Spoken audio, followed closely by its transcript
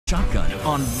shotgun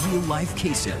on real-life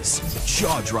cases.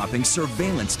 Jaw-dropping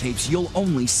surveillance tapes you'll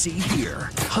only see here.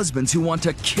 Husbands who want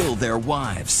to kill their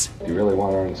wives. You really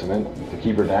want her in cement to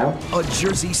keep her down? A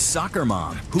Jersey soccer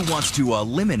mom who wants to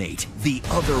eliminate the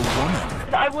other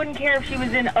woman. I wouldn't care if she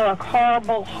was in a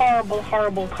horrible, horrible,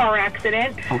 horrible car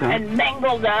accident and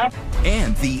mangled up.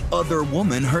 And the other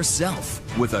woman herself,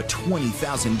 with a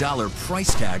 $20,000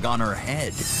 price tag on her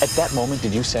head. At that moment,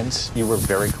 did you sense you were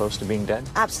very close to being dead?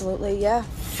 Absolutely, yeah.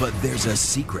 But there's a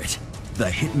secret. The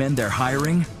hitmen they're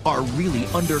hiring are really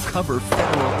undercover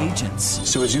federal agents.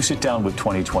 So as you sit down with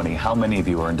 2020, how many of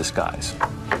you are in disguise?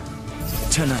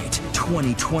 Tonight,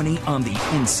 2020 on the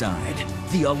inside.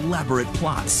 The elaborate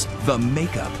plots, the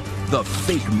makeup, the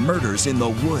fake murders in the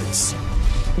woods.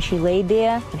 She laid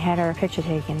there and had her picture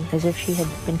taken as if she had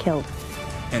been killed.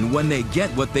 And when they get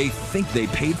what they think they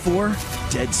paid for,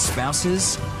 dead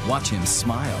spouses watch him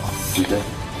smile.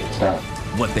 It's not.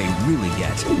 What they really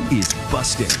get is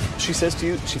busted. She says to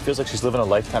you she feels like she's living a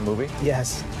Lifetime movie?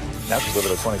 Yes. Now she's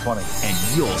living a 2020.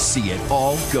 And you'll see it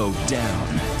all go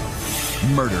down.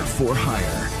 Murder for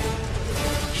Hire.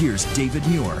 Here's David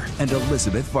Muir and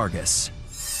Elizabeth Vargas.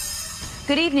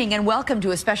 Good evening and welcome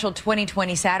to a special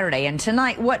 2020 Saturday. And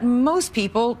tonight, what most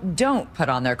people don't put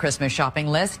on their Christmas shopping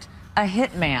list, a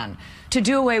hitman. To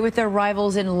do away with their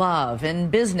rivals in love, in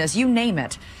business, you name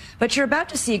it. But you're about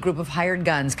to see a group of hired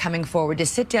guns coming forward to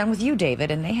sit down with you,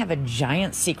 David, and they have a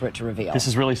giant secret to reveal. This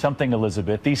is really something,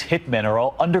 Elizabeth. These hitmen are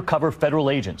all undercover federal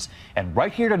agents. And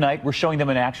right here tonight, we're showing them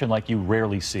in action like you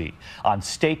rarely see. On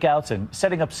stakeouts and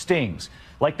setting up stings.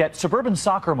 Like that suburban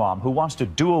soccer mom who wants to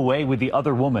do away with the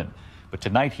other woman. But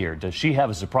tonight here, does she have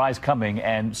a surprise coming?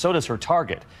 And so does her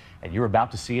target. And you're about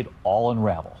to see it all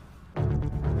unravel.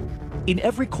 In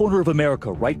every corner of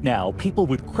America right now, people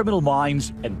with criminal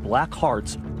minds and black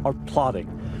hearts are plotting,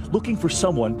 looking for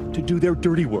someone to do their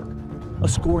dirty work. A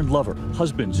scorned lover,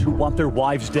 husbands who want their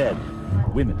wives dead,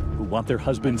 women who want their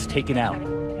husbands taken out,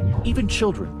 even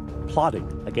children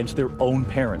plotting against their own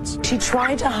parents. She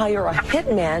tried to hire a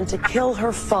hitman to kill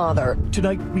her father.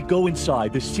 Tonight, we go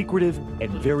inside the secretive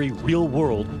and very real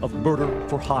world of murder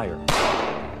for hire.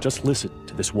 Just listen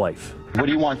to this wife. What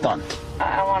do you want done?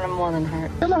 I want him more than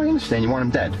hurt. I understand. You want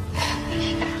him dead.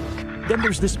 Then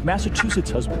there's this Massachusetts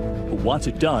husband who wants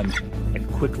it done, and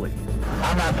quickly.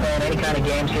 I'm not playing any kind of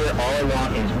games here. All I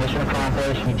want is mission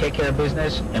accomplished. We take care of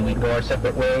business, and we go our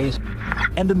separate ways.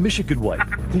 And the Michigan wife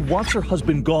who wants her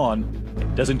husband gone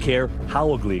and doesn't care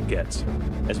how ugly it gets,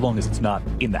 as long as it's not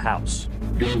in the house.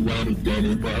 Because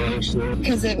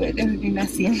it would be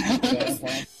messy in the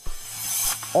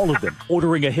house. All of them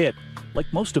ordering a hit, like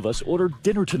most of us ordered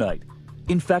dinner tonight.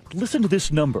 In fact, listen to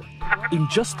this number. In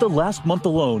just the last month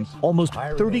alone, almost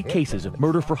 30 cases of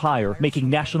murder for hire making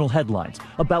national headlines,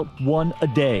 about one a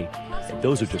day. And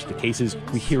those are just the cases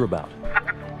we hear about.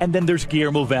 And then there's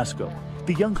Guillermo Vasco,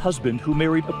 the young husband who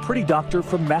married a pretty doctor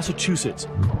from Massachusetts.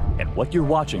 And what you're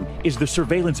watching is the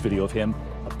surveillance video of him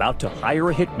about to hire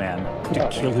a hitman to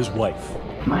kill his wife.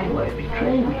 My wife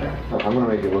betrayed me. I'm going to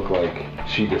make it look like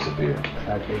she disappeared.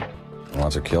 He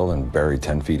wants her killed and buried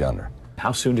 10 feet under.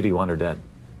 How soon did he want her dead?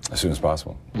 As soon as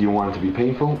possible. Do you want it to be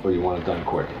painful or you want it done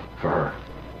quick for her?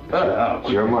 It's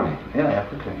your money. Yeah,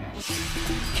 for sure.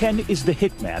 Ken is the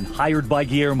hitman hired by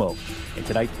Guillermo. And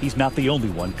tonight, he's not the only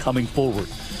one coming forward.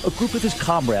 A group of his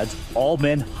comrades, all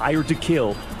men hired to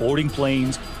kill, boarding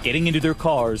planes, getting into their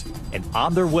cars, and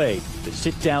on their way to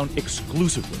sit down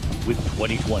exclusively with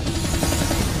 2020.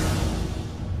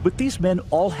 But these men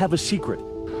all have a secret.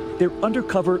 They're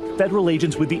undercover federal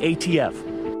agents with the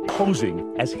ATF,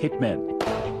 posing as hitmen.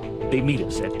 They meet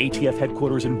us at ATF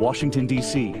headquarters in Washington,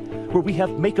 D.C., where we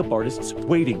have makeup artists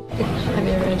waiting. Have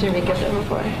you ever done your makeup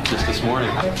before? Just this morning.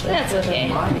 That's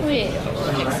okay. We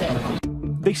fix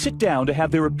it. They sit down to have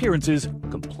their appearances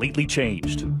completely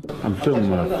changed. I'm feeling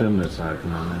my feminine side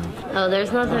coming out. Oh,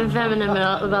 there's nothing feminine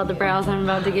about the brows I'm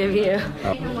about to give you.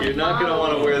 You're not going to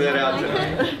want to wear that out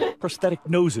tonight. Prosthetic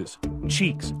noses,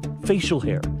 cheeks, facial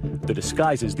hair. The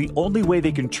disguise is the only way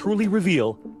they can truly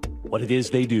reveal what it is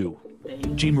they do.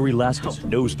 Jean Marie Laskus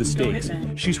knows the stakes.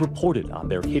 She's reported on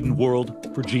their hidden world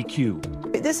for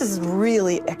GQ. This is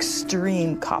really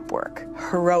extreme cop work,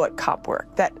 heroic cop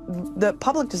work that the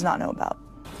public does not know about.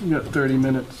 You got 30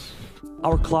 minutes.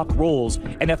 Our clock rolls,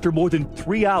 and after more than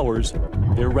 3 hours,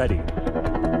 they're ready.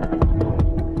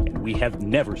 And we have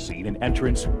never seen an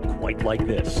entrance quite like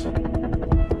this.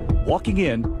 Walking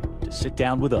in to sit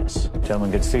down with us. Gentlemen,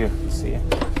 good to see you. Good to see you.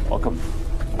 Welcome.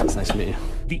 It's nice to meet you.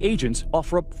 The agents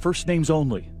offer up first names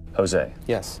only. Jose.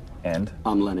 Yes. And?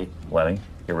 I'm Lenny. Lenny.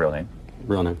 Your real name?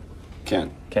 Real name.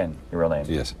 Ken. Ken. Your real name?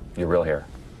 Yes. Your real hair?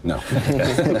 No.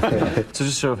 So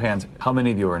just show of hands, how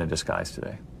many of you are in a disguise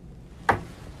today?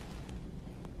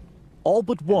 All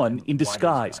but one in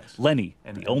disguise. Lenny,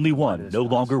 the only one no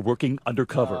longer working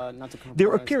undercover.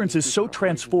 Their appearance is so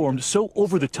transformed, so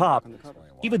over the top,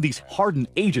 even these hardened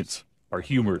agents are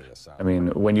humored. I mean,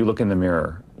 when you look in the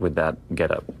mirror with that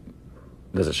getup,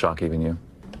 does it shock even you?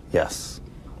 Yes.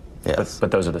 Yes. But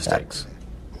those are the stakes.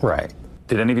 Right.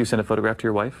 Did any of you send a photograph to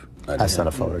your wife? I sent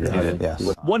a photograph,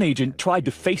 yes. One agent tried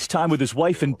to FaceTime with his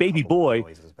wife and baby boy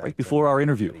right before our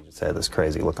interview. He had this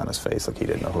crazy look on his face like he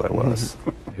didn't know who I was.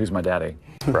 Who's my daddy?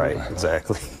 Right,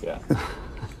 exactly. Yeah.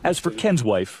 As for Ken's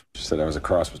wife... She said I was a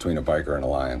cross between a biker and a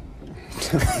lion.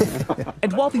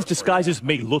 And while these disguises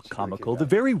may look comical, the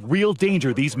very real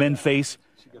danger these men face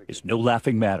is no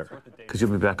laughing matter. Because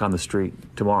you'll be back on the street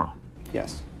tomorrow.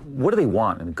 Yes. What do they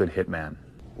want in a good hitman?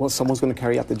 Well, someone's going to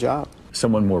carry out the job.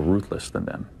 Someone more ruthless than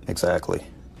them. Exactly.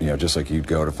 You know, just like you'd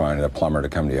go to find a plumber to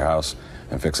come to your house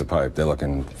and fix a pipe, they're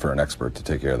looking for an expert to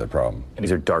take care of their problem. And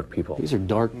these are dark people. These are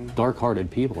dark-hearted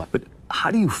people. But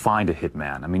how do you find a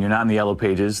hitman? I mean, you're not in the yellow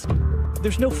pages.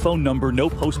 There's no phone number, no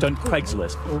post on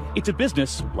Craigslist. It's a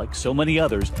business, like so many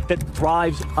others, that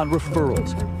thrives on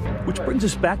referrals. Which brings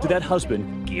us back to that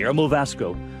husband, Guillermo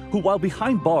Vasco, who, while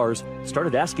behind bars,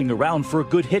 started asking around for a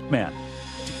good hitman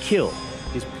to kill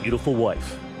his beautiful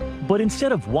wife. But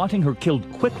instead of wanting her killed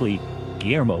quickly,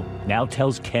 Guillermo now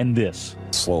tells Ken this.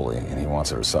 Slowly, and he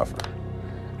wants her to suffer.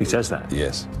 He says that?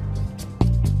 Yes.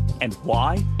 And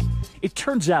why? It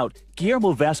turns out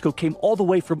Guillermo Vasco came all the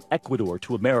way from Ecuador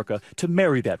to America to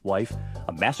marry that wife,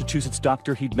 a Massachusetts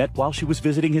doctor he'd met while she was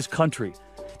visiting his country.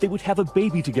 They would have a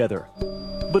baby together.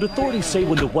 But authorities say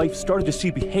when the wife started to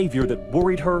see behavior that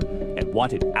worried her and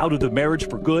wanted out of the marriage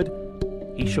for good,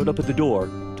 he showed up at the door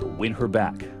to win her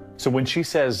back. So when she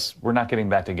says, we're not getting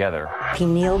back together... He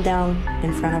kneeled down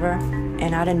in front of her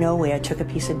and out of nowhere took a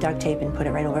piece of duct tape and put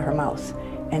it right over her mouth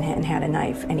and had a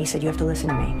knife. And he said, you have to listen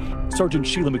to me. Sergeant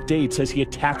Sheila McDade says he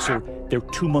attacks her, their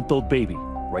 2-month-old baby,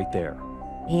 right there.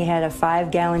 He had a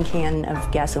 5-gallon can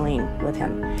of gasoline with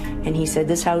him. And he said,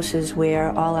 this house is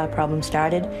where all our problems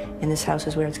started, and this house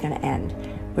is where it's going to end.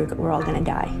 We're all going to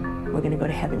die. We're going to go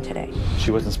to heaven today.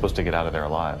 She wasn't supposed to get out of there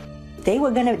alive. They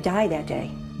were going to die that day.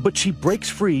 But she breaks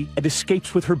free and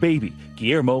escapes with her baby.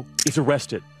 Guillermo is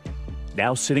arrested.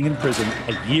 Now sitting in prison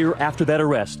a year after that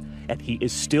arrest, and he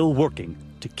is still working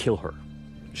to kill her.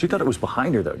 She thought it was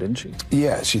behind her, though, didn't she?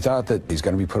 Yeah, she thought that he's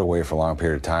going to be put away for a long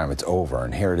period of time. It's over,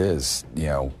 and here it is. You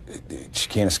know, she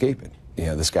can't escape it. You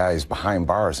know, this guy is behind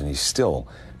bars, and he's still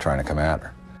trying to come at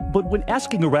her. But when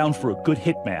asking around for a good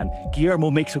hitman, Guillermo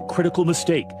makes a critical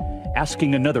mistake,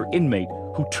 asking another inmate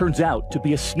who turns out to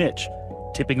be a snitch,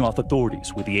 tipping off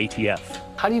authorities with the ATF.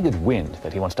 How do you get wind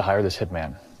that he wants to hire this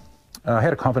hitman? I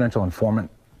had a confidential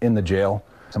informant in the jail.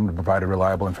 Someone provided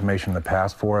reliable information in the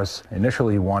past for us.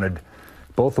 Initially, he wanted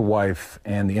both the wife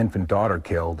and the infant daughter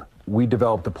killed. We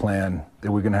developed a plan that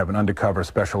we're going to have an undercover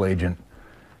special agent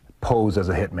pose as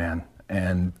a hitman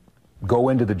and go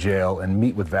into the jail and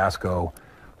meet with Vasco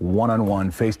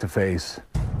one-on-one, face-to-face.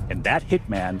 And that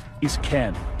hitman is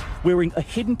Ken, wearing a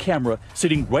hidden camera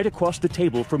sitting right across the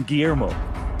table from Guillermo,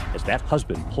 as that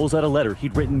husband pulls out a letter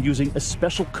he'd written using a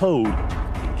special code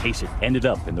in case it ended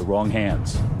up in the wrong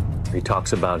hands. He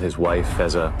talks about his wife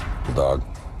as a dog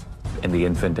and the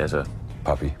infant as a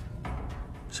puppy.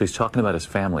 So he's talking about his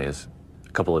family as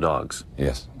a couple of dogs.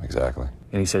 Yes, exactly.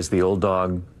 And he says the old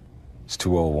dog is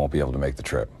too old, won't be able to make the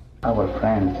trip. Our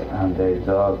friends and the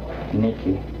dog,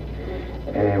 Nikki,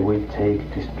 we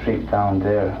take this trip down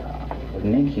there.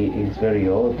 Nikki is very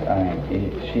old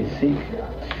and she's sick.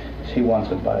 She wants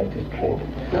to buy this trip.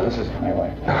 No, this is my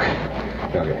wife.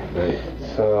 Okay.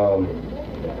 Okay. So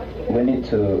we need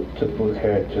to put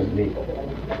her to sleep.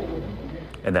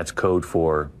 And that's code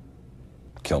for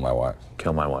kill my wife.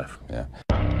 Kill my wife. Yeah.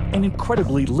 And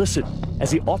incredibly listen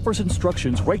as he offers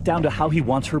instructions right down to how he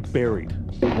wants her buried.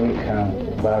 We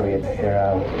can bury her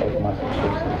out of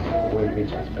Massachusetts, will be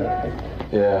just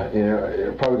perfect. Yeah, you know,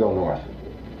 it'll probably go north.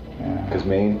 Yeah. Because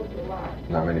Maine,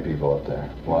 not many people up there.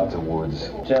 Lots of woods.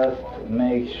 Just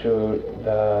make sure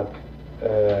that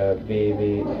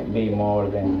be more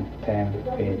than 10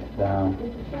 feet down.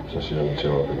 So she doesn't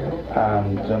show up again.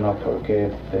 And do not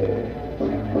forget the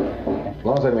cement. As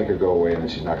long as I make her go away, then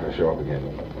she's not going to show up again.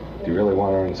 Do you really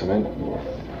want her in cement?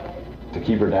 Yes. To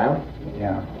keep her down?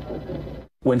 Yeah.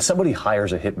 When somebody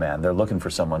hires a hitman, they're looking for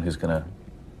someone who's going to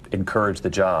encourage the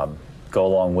job, go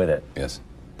along with it. Yes.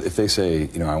 If they say,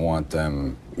 you know, I want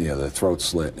them, you know, the throat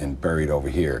slit and buried over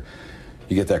here,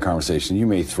 you get that conversation, you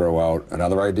may throw out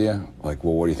another idea, like,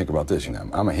 well, what do you think about this? You know,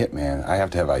 I'm a hitman, I have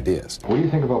to have ideas. What do you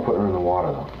think about putting her in the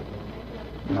water, though?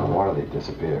 No wonder they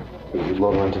disappear. You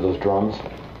load them into those drums,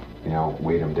 you know,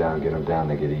 weight them down, get them down,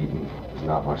 they get eaten. There's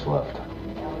not much left.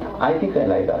 I think I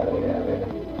like that.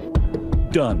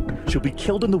 Yeah. Done. She'll be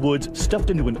killed in the woods, stuffed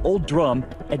into an old drum,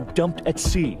 and dumped at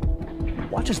sea.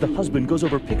 Watch as the husband goes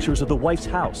over pictures of the wife's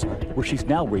house, where she's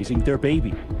now raising their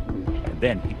baby. And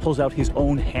then he pulls out his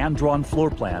own hand-drawn floor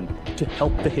plan to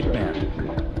help the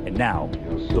hitman. And now,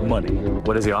 the money.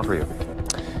 What does he offer you?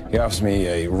 He offers me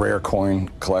a rare coin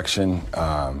collection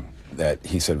that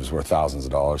he said was worth thousands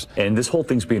of dollars. And this whole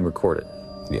thing's being recorded?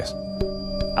 Yes.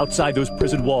 Outside those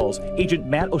prison walls, Agent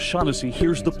Matt O'Shaughnessy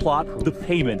hears the plot, the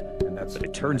payment, but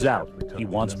it turns out he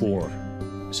wants more.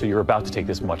 So you're about to take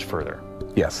this much further?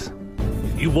 Yes.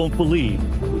 You won't believe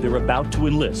who they're about to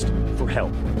enlist for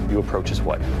help. You approach his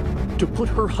wife. To put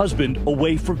her husband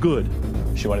away for good.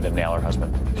 She wanted to nail her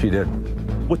husband. She did.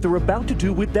 What they're about to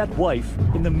do with that wife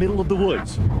in the middle of the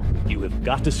woods. You have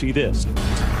got to see this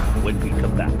when we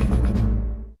come back.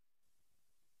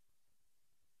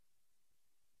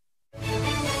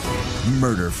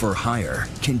 Murder for Hire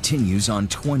continues on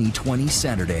 2020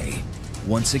 Saturday.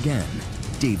 Once again,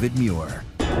 David Muir.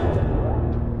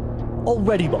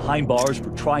 Already behind bars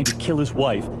for trying to kill his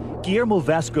wife, Guillermo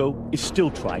Vasco is still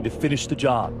trying to finish the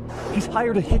job. He's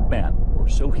hired a hitman, or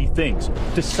so he thinks,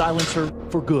 to silence her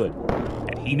for good.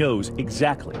 And he knows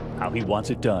exactly how he wants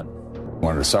it done. He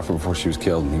wanted to suffer before she was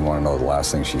killed, and he wanted to know the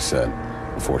last thing she said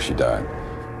before she died.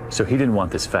 So he didn't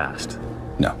want this fast?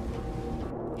 No.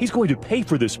 He's going to pay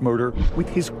for this murder with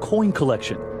his coin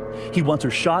collection. He wants her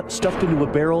shot, stuffed into a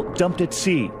barrel, dumped at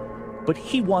sea. But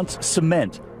he wants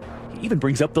cement. He even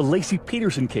brings up the Laci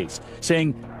Peterson case,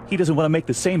 saying he doesn't want to make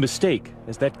the same mistake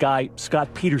as that guy,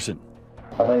 Scott Peterson.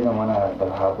 I don't even want to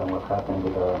happen what happened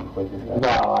with this guy.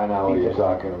 No, I know what you're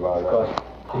talking about.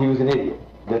 He was an idiot.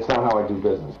 That's not how I do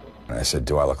business. And I said,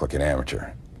 do I look like an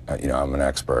amateur? You know, I'm an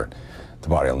expert. The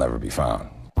body will never be found.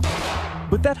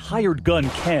 But that hired gun,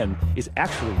 Ken, is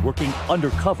actually working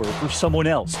undercover for someone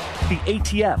else, the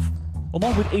ATF,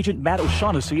 along with Agent Matt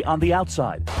O'Shaughnessy on the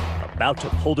outside, about to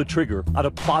pull the trigger on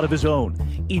a plot of his own,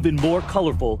 even more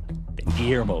colorful than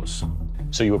Guillermo's.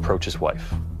 So you approach his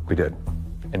wife? We did.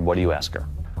 And what do you ask her?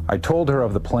 I told her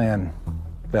of the plan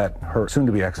that her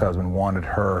soon-to-be ex-husband wanted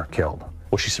her killed.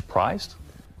 Was she surprised?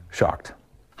 Shocked.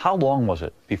 How long was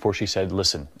it before she said,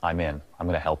 listen, I'm in, I'm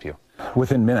going to help you?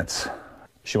 Within minutes.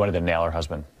 She wanted to nail her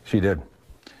husband? She did.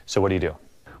 So what do you do?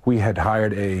 We had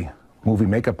hired a movie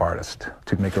makeup artist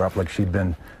to make her up like she'd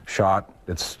been shot.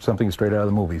 It's something straight out of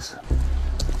the movies.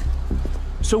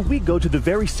 So we go to the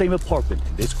very same apartment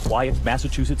in this quiet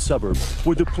Massachusetts suburb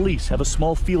where the police have a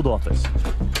small field office.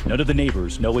 None of the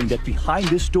neighbors knowing that behind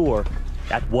this door,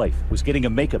 that wife was getting a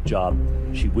makeup job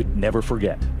she would never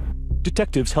forget.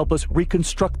 Detectives help us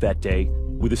reconstruct that day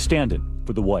with a stand-in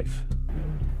for the wife.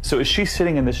 So as she's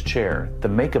sitting in this chair, the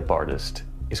makeup artist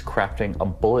is crafting a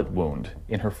bullet wound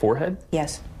in her forehead?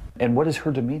 Yes. And what is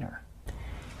her demeanor?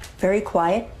 Very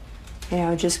quiet, you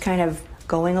know, just kind of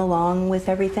going along with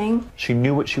everything. She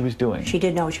knew what she was doing? She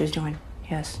did know what she was doing,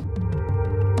 yes.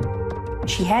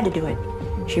 She had to do it.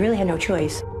 She really had no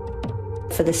choice.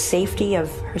 For the safety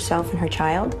of herself and her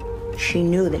child, she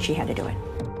knew that she had to do it.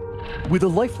 With a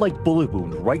lifelike bullet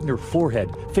wound right in her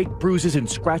forehead, fake bruises and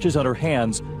scratches on her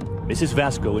hands, Mrs.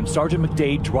 Vasco and Sergeant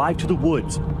McDade drive to the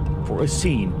woods for a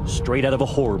scene straight out of a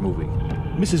horror movie.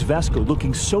 Mrs. Vasco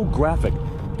looking so graphic,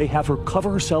 they have her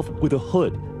cover herself with a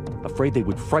hood, afraid they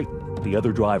would frighten the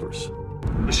other drivers.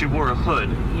 She wore a hood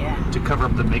to cover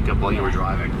up the makeup while you were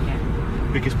driving.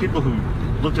 Because people who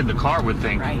looked in the car would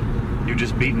think you're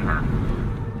just beating her.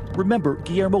 Remember,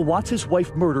 Guillermo wants his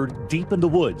wife murdered deep in the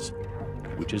woods,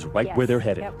 which is right where they're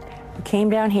headed. Yep. We came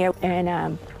down here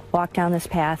and walked down this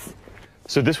path.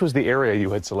 So this was the area you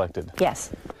had selected?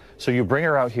 Yes. So you bring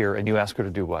her out here and you ask her to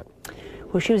do what?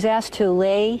 Well, she was asked to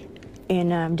lay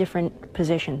in different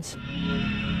positions.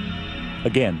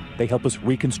 Again, they help us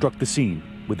reconstruct the scene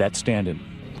with that stand-in.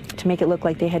 To make it look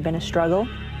like there had been a struggle.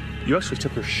 You actually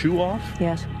took her shoe off?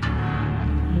 Yes.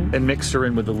 And mixed her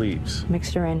in with the leaves?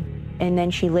 Mixed her in. And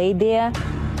then she laid there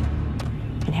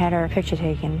and had her picture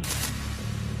taken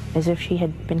as if she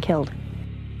had been killed.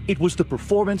 It was the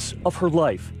performance of her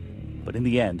life, but in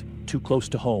the end, too close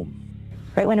to home.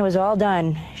 Right when it was all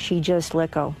done, she just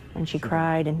let go, and she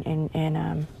cried,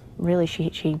 and really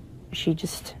she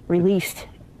just released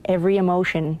every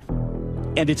emotion.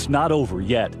 And it's not over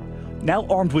yet. Now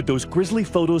armed with those grisly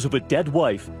photos of a dead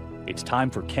wife, it's time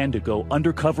for Ken to go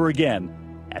undercover again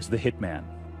as the hitman.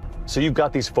 So you've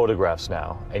got these photographs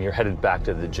now, and you're headed back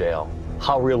to the jail.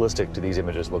 How realistic do these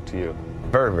images look to you?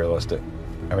 Very realistic.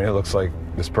 I mean, it looks like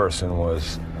this person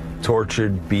was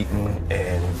tortured, beaten,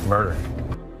 and murdered.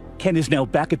 Ken is now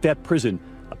back at that prison,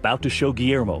 about to show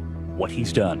Guillermo what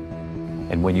he's done.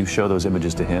 And when you show those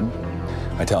images to him?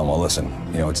 I tell him, well, listen,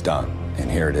 you know, it's done, and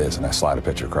here it is, and I slide a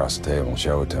picture across the table and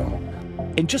show it to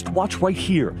him. And just watch right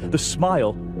here, the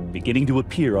smile beginning to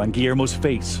appear on Guillermo's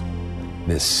face.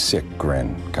 This sick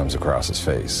grin comes across his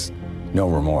face. No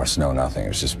remorse, no nothing. It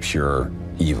was just pure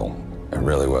evil. It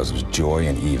really was. It was joy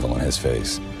and evil in his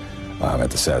face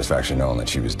at the satisfaction knowing that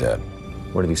she was dead.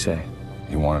 What did he say?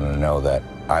 He wanted to know that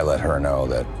I let her know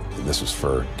that this was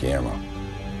for Guillermo.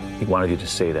 He wanted you to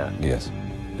say that? Yes.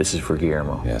 This is for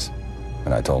Guillermo? Yes.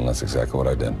 And I told him that's exactly what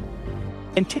I did.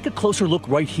 And take a closer look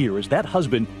right here as that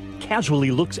husband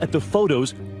casually looks at the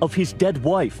photos of his dead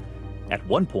wife. At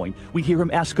one point, we hear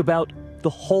him ask about the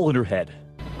hole in her head.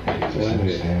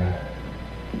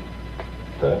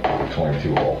 The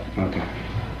 22 hole. Okay.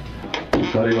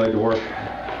 How do you like to work?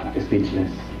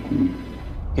 Speechless.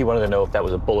 He wanted to know if that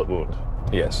was a bullet wound.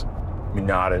 Yes. We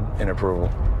nodded in approval.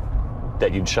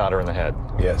 That you'd shot her in the head?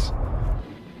 Yes.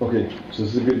 Okay, so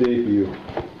this is a good day for you.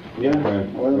 Yeah.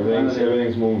 Right. Well,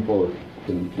 everything's moving forward.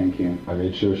 Thank you. I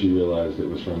made sure she realized it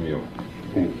was from you.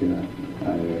 Thank you.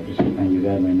 And you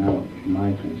got me now,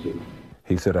 my friendship.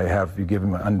 He said, you give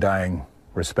him undying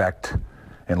respect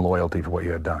and loyalty for what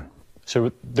you had done.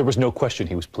 So there was no question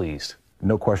he was pleased?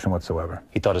 No question whatsoever.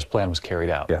 He thought his plan was carried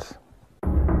out? Yes.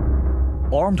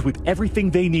 Armed with everything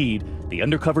they need, the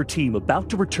undercover team about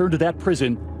to return to that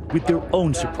prison with their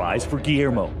own surprise for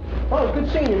Guillermo. Oh, good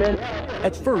seeing you, man.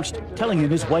 At first, telling him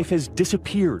his wife has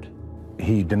disappeared.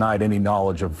 He denied any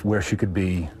knowledge of where she could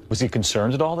be. Was he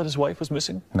concerned at all that his wife was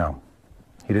missing? No.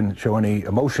 He didn't show any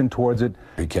emotion towards it.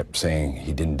 He kept saying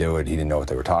he didn't do it, he didn't know what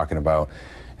they were talking about,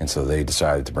 and so they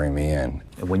decided to bring me in.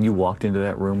 And when you walked into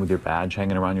that room with your badge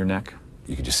hanging around your neck?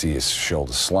 You could just see his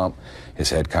shoulders slump, his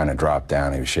head kind of dropped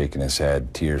down, he was shaking his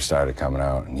head, tears started coming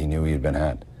out, and he knew he had been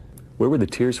had. Where were the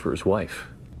tears for his wife?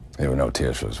 There were no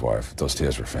tears for his wife. Those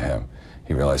tears were for him.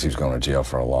 He realized he was going to jail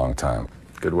for a long time.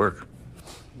 Good work.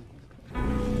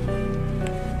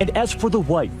 And as for the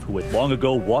wife, who had long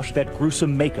ago washed that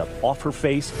gruesome makeup off her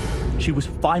face, she was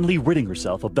finally ridding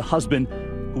herself of the husband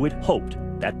who had hoped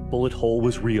that bullet hole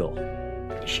was real.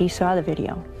 She saw the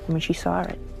video. I mean, she saw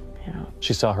it. You know.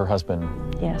 She saw her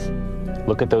husband. Yes.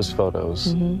 Look at those photos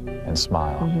and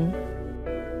smile.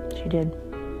 She did.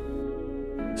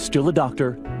 Still a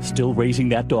doctor, still raising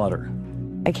that daughter.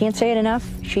 I can't say it enough.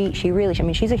 She really, I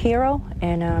mean, she's a hero,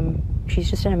 and she's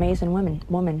just an amazing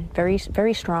woman. Very,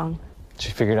 very strong.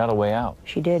 She figured out a way out.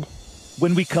 She did.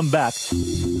 When we come back,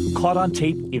 caught on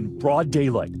tape in broad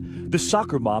daylight, the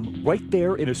soccer mom right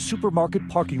there in a supermarket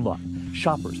parking lot.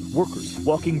 Shoppers, workers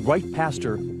walking right past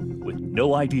her with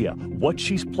no idea what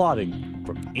she's plotting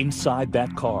from inside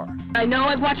that car. I know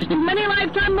I've watched too many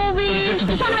Lifetime movies.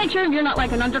 Just want to make sure you're not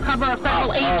like an undercover or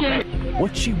federal agent.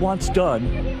 What she wants done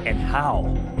and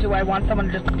how. Do I want someone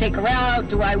to just take her out?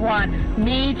 Do I want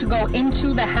me to go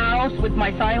into the house with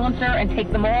my silencer and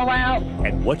take them all out?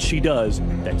 And what she does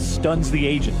that stuns the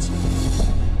agents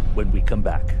when we come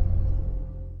back.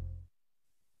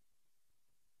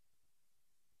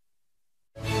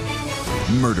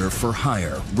 Murder for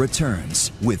Hire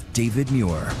returns with David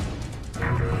Muir.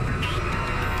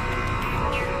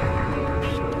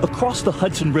 Across the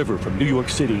Hudson River from New York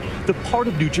City, the part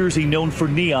of New Jersey known for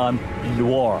neon and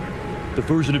noir, the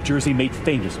version of Jersey made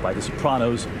famous by The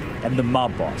Sopranos and the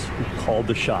mob boss who called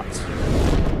the shots.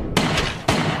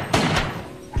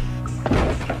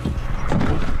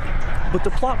 But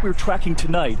the plot we're tracking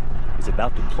tonight is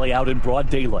about to play out in broad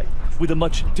daylight with a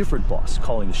much different boss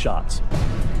calling the shots.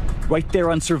 Right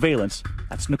there on surveillance,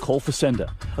 that's Nicole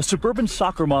Facenda, a suburban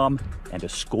soccer mom and a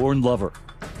scorned lover,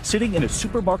 sitting in a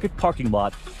supermarket parking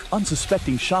lot,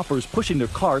 unsuspecting shoppers pushing their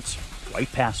carts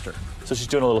right past her. So she's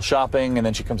doing a little shopping, and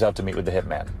then she comes out to meet with the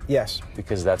hitman. Yes.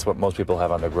 Because that's what most people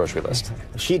have on their grocery list.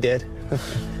 She did.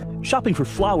 Shopping for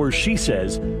flowers, she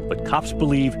says, but cops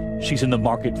believe she's in the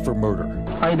market for murder.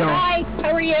 How you doing? Hi,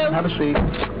 how are you? Have a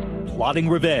seat. Plotting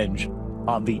revenge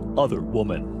on the other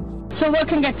woman. So what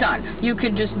can get done? You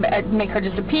could just make her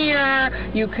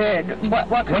disappear. You could,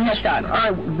 what can get done? All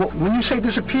right, when you say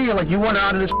disappear, like you want her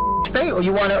out of this state, or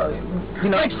you want to, you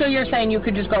know? Like, so you're saying you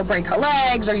could just go break her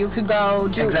legs, or you could go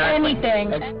do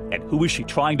anything. And who is she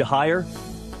trying to hire?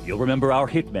 You'll remember our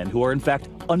hitmen, who are in fact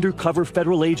undercover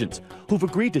federal agents, who've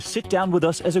agreed to sit down with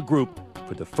us as a group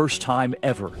for the first time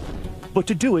ever. But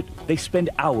to do it, they spend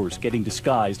hours getting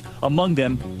disguised, among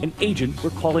them an agent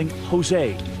we're calling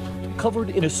Jose,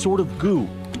 covered in a sort of goo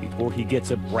before he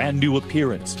gets a brand new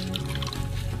appearance.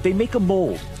 They make a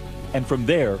mold, and from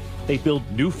there, they build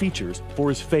new features for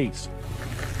his face.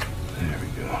 There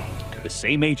we go. The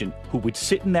same agent who would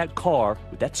sit in that car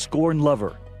with that scorned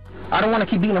lover. I don't want to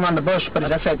keep beating around the bush, but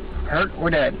as I said, hurt or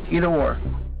dead, either or.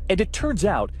 And it turns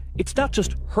out it's not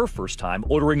just her first time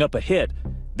ordering up a hit.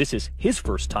 This is his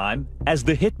first time as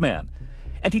the hitman.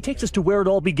 And he takes us to where it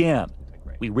all began.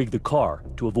 We rigged the car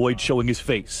to avoid showing his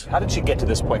face. How did she get to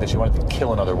this point that she wanted to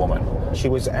kill another woman? She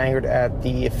was angered at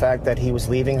the fact that he was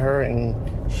leaving her, and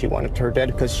she wanted her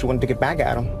dead because she wanted to get back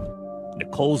at him.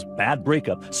 Nicole's bad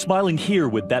breakup, smiling here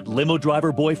with that limo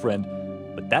driver boyfriend,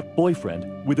 but that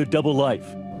boyfriend with a double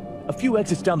life. A few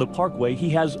exits down the parkway, he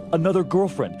has another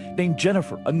girlfriend named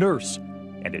Jennifer, a nurse.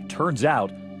 And it turns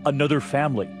out, another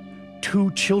family.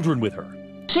 2 children with her.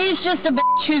 She's just a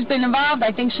bitch who's been involved.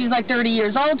 I think she's like 30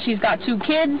 years old. She's got 2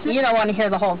 kids. You don't want to hear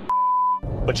the whole.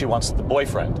 But she wants the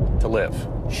boyfriend to live.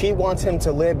 She wants him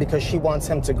to live because she wants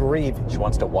him to grieve. She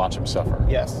wants to watch him suffer.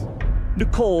 Yes.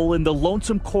 Nicole in the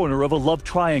lonesome corner of a love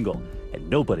triangle. And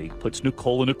nobody puts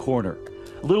Nicole in a corner.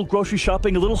 A little grocery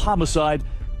shopping, a little homicide,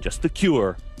 just the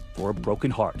cure for a broken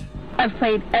heart. I've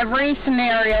played every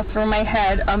scenario through my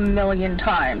head a million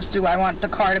times. Do I want the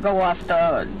car to go off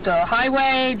the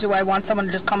highway? Do I want someone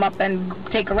to just come up and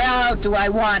take her out? Do I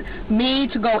want me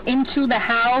to go into the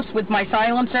house with my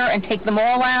silencer and take them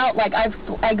all out? Like,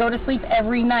 I go to sleep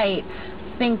every night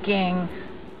thinking.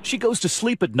 She goes to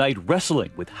sleep at night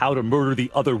wrestling with how to murder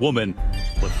the other woman.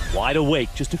 But wide awake,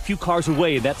 just a few cars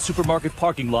away in that supermarket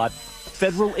parking lot,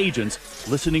 federal agents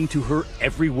listening to her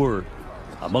every word.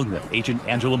 Among them, Agent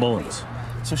Angela Mullins.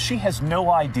 So she has no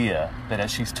idea that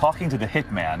as she's talking to the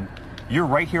hitman, you're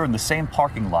right here in the same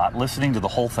parking lot listening to the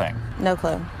whole thing. No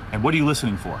clue. And what are you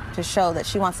listening for? To show that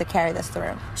she wants to carry this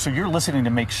through. So you're listening to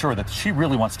make sure that she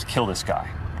really wants to kill this guy.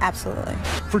 Absolutely.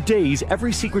 For days,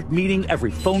 every secret meeting,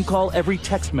 every phone call, every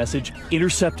text message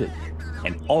intercepted.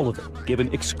 And all of it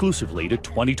given exclusively to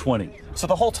 2020. So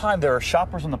the whole time there are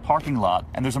shoppers in the parking lot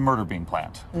and there's a murder being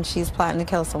planned. And she's plotting to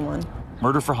kill someone.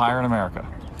 Murder for hire in America.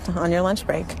 On your lunch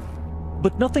break.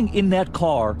 But nothing in that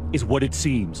car is what it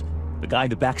seems. The guy in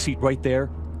the backseat right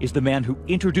there is the man who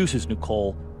introduces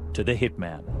Nicole to the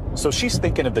hitman. So she's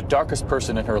thinking of the darkest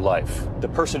person in her life, the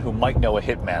person who might know a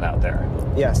hitman out there.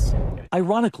 Yes.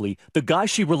 Ironically, the guy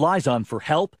she relies on for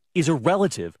help is a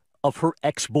relative of her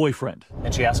ex-boyfriend.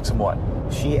 And she asks him what?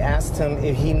 She asked him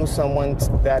if he knew someone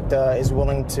that is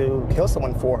willing to kill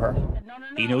someone for her.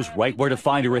 He knows right where to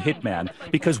find her a hitman,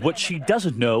 because what she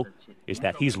doesn't know is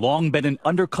that he's long been an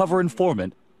undercover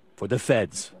informant for the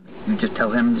feds. You just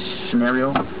tell him the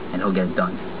scenario, and he'll get it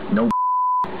done. No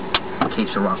case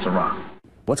Sarah.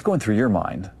 What's going through your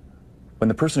mind when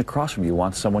the person across from you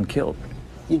wants someone killed?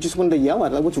 You just wanted to yell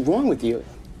at her, like, what's wrong with you?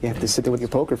 You have to sit there with your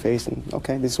poker face and,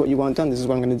 okay, this is what you want done, this is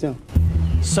what I'm going to do.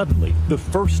 Suddenly, the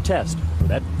first test for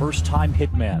that first-time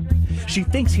hitman. She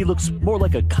thinks he looks more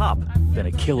like a cop than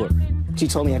a killer. She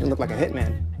told me I didn't look like a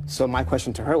hitman. So my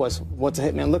question to her was, what's a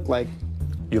hitman look like?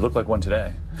 You look like one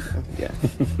today. Yeah,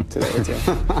 today too.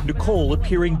 Nicole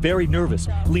appearing very nervous,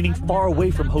 leaning far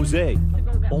away from Jose.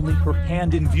 Only her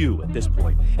hand in view at this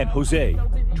point, and Jose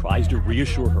tries to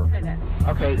reassure her.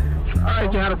 Okay, I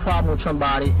think you had a problem with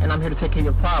somebody, and I'm here to take care of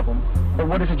your problem. But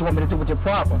what is it you want me to do with your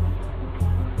problem?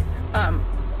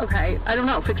 Okay, I don't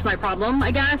know, fix my problem,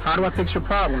 I guess. How do I fix your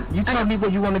problem? You tell me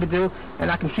what you want me to do,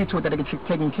 and I can see to it that it gets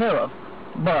taken care of.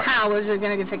 But how is it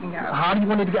going to get taken care of? How do you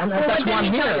want it to get? That's why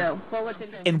I'm here.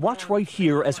 And watch right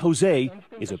here as Jose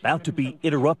is about to be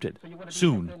interrupted,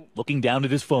 soon looking down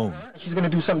at his phone. She's going to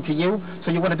do something to you,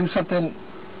 so you want to do something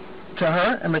to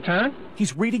her in return?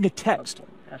 He's reading a text,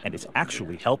 and it's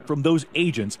actually help from those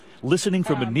agents listening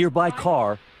from a nearby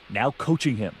car, now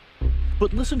coaching him.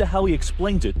 But listen to how he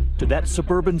explains it to that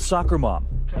suburban soccer mom,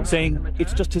 saying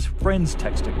it's just his friends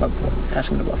texting.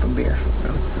 Asking to go for beer.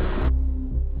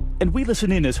 And we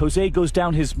listen in as Jose goes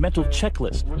down his mental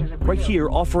checklist, right here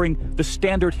offering the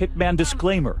standard hitman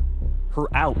disclaimer, her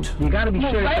out. You got to be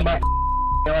serious about,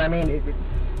 you know what I mean?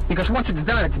 Because once it's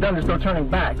done, there's no turning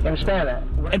back. You understand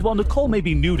that? And while Nicole may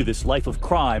be new to this life of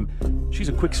crime, she's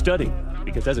a quick study,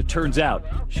 because as it turns out,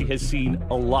 she has seen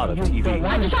a lot of TV.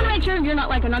 I just want to make sure you're not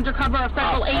like an undercover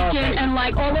federal agent and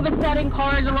like all of a sudden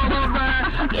cars are all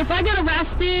over. If I get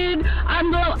arrested,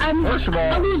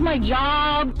 I'll lose my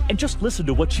job. And just listen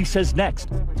to what she says next,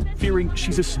 fearing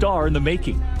she's a star in the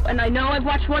making. And I know I've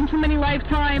watched one too many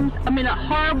Lifetimes. I'm in a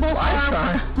horrible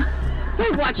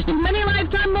I've watched too many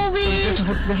Lifetime movies.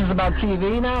 This is about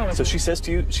TV now? So she says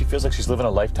to you, she feels like she's living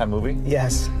a Lifetime movie?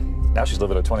 Yes. Now she's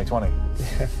living a 2020.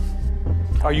 Yeah.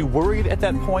 Are you worried at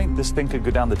that point this thing could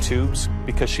go down the tubes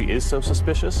because she is so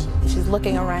suspicious? She's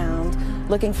looking around,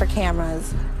 looking for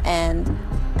cameras, and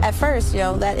at first,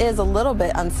 that is a little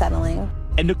bit unsettling.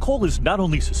 And Nicole is not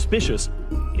only suspicious,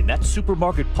 in that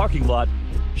supermarket parking lot,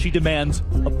 she demands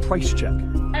a price check.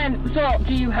 And And so,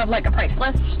 do you have like a price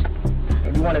list?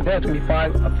 If you want it there, it's going to be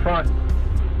 5 up front,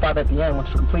 5 at the end once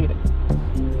it's completed.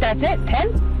 That's it?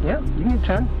 10? Yeah, you need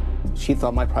 10. She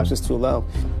thought my price was too low.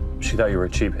 She thought you were a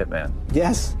cheap hitman.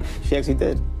 Yes, she actually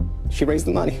did. She raised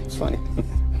the money. It's funny.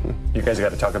 You guys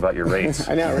got to talk about your rates.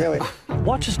 I know, really.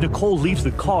 Watch as Nicole leaves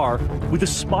the car with a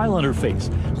smile on her face,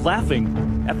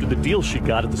 laughing after the deal she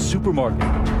got at the supermarket.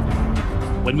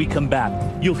 When we come back,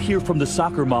 you'll hear from the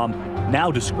soccer mom, now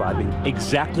describing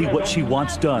exactly what she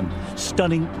wants done,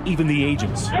 stunning even the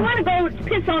agents. I want to go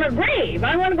piss on her grave.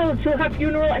 I want to go to her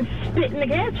funeral and spit in the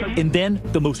gas. And then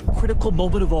the most critical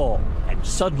moment of all, and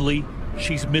suddenly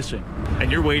she's missing.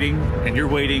 And you're waiting,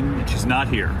 and she's not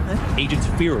here. Agents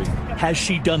fearing, has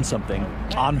she done something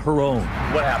on her own?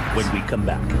 What happens? When we come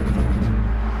back.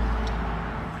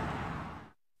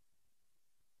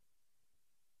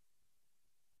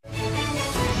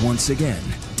 Once again,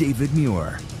 David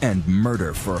Muir and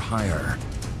Murder for Hire.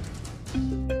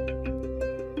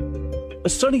 A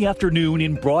sunny afternoon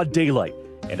in broad daylight,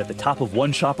 and at the top of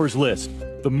one shopper's list,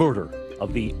 the murder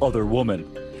of the other woman.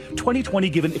 2020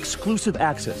 given exclusive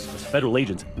access as federal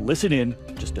agents listen in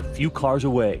just a few cars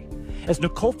away as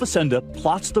Nicole Facenda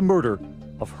plots the murder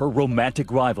of her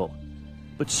romantic rival.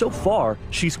 But so far,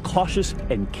 she's cautious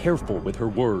and careful with her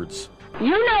words. You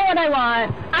know what I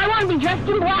want. I want to be dressed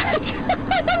in black.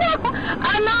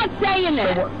 I'm not saying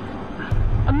it.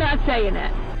 I'm not saying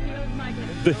it.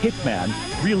 The hitman,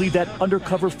 really that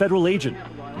undercover federal agent.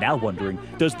 Now wondering,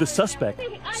 does the suspect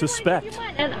suspect?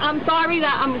 And I'm sorry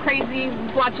that I'm crazy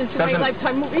watching too many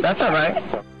Lifetime movies. That's all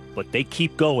right. But they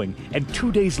keep going, and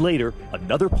 2 days later,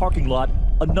 another parking lot,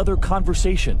 another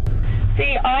conversation.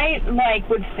 See, I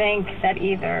would think that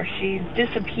either she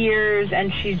disappears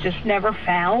and she's just never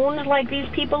found, like these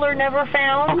people are never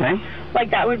found. Okay. Like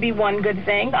that would be one good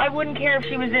thing. I wouldn't care if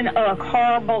she was in a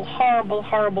horrible, horrible,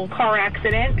 horrible car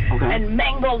accident and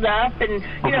mangled up, and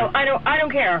you know, I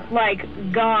don't care. Like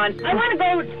gone. I want to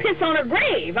go piss on her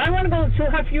grave. I want to go to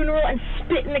her funeral and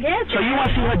spit in the gas. So you want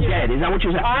to see her dead? Is that what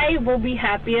you're saying? I will be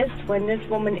happiest when this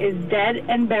woman is dead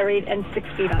and buried and 6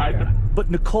 feet under. But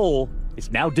Nicole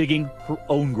is now digging her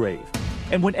own grave.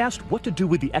 And when asked what to do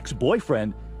with the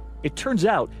ex-boyfriend, it turns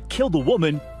out, kill the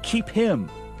woman, keep him.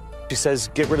 She says,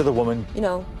 get rid of the woman. You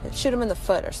know, shoot him in the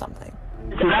foot or something.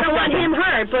 I don't want him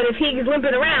hurt, but if he's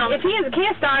limping around, if he has a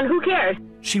cast on, who cares?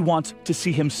 She wants to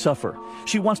see him suffer.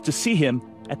 She wants to see him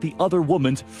at the other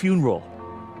woman's funeral.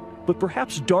 But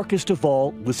perhaps darkest of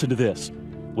all, listen to this.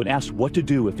 When asked what to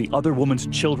do if the other woman's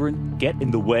children get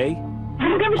in the way, I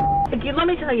don't give a shit. Let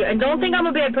me tell you, and don't think I'm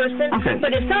a bad person,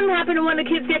 but if something happened and one of the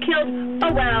kids get killed,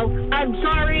 oh well, I'm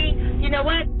sorry, you know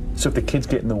what? So if the kids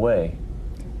get in the way,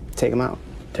 take them out.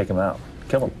 Take them out.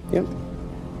 Kill them. Yep.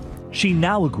 She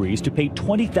now agrees to pay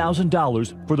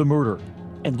 $20,000 for the murder.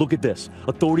 And look at this.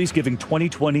 Authorities giving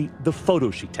 2020 the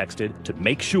photo she texted to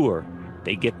make sure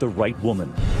they get the right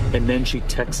woman. And then she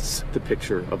texts the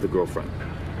picture of the girlfriend.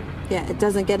 Yeah, it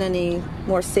doesn't get any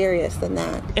more serious than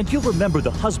that. And you'll remember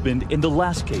the husband in the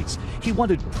last case. He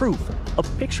wanted proof, a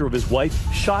picture of his wife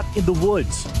shot in the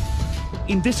woods.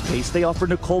 In this case, they offer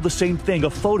Nicole the same thing, a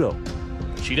photo.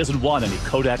 She doesn't want any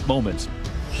Kodak moments.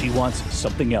 She wants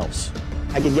something else.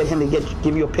 I can get him to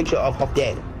give you a picture of her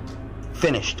dead.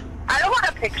 Finished. I don't want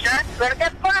a picture. Let her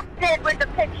get busted with the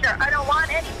picture. I don't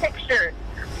want any pictures.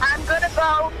 I'm going to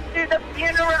go to the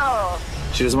funeral.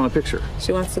 She doesn't want a picture.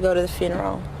 She wants to go to the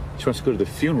funeral. She wants to go to the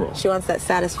funeral. She wants that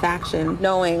satisfaction,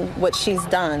 knowing what she's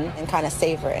done and kind of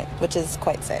savor it, which is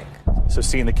quite sick. So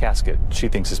seeing the casket, she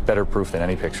thinks is better proof than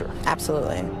any picture.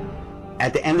 Absolutely.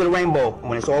 At the end of the rainbow,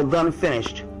 when it's all done and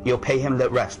finished, you'll pay him the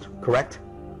rest, correct?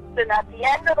 And at the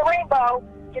end of the rainbow,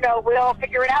 you know, we'll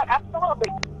figure it out. Absolutely.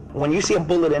 When you see a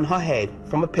bullet in her head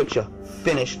from a picture,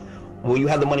 finished, will you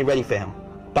have the money ready for him?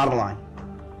 Bottom line.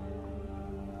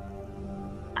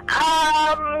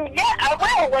 Yeah, I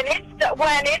will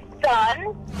when it's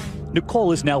done.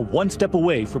 Nicole is now one step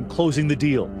away from closing the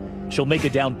deal. She'll make a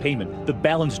down payment, the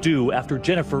balance due after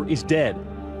Jennifer is dead.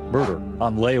 Murder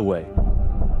on layaway.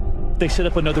 They set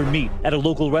up another meet at a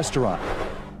local restaurant,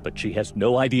 but she has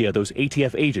no idea those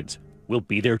ATF agents will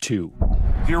be there too.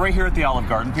 You're right here at the Olive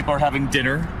Garden. People are having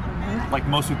dinner, like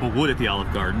most people would at the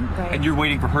Olive Garden, and you're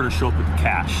waiting for her to show up with the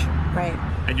cash. Right.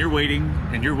 And you're waiting,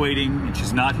 and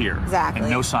she's not here. Exactly.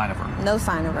 And no sign of her. No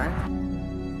sign of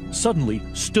her. Suddenly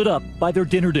stood up by their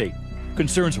dinner date.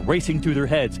 Concerns racing through their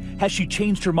heads. Has she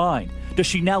changed her mind? Does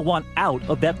she now want out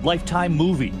of that Lifetime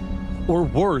movie? Or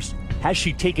worse, has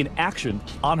she taken action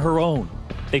on her own?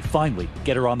 They finally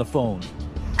get her on the phone.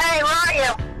 Hey, where are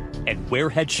you? And where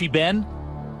had she been?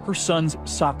 Her son's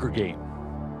soccer game.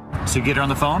 So you get her on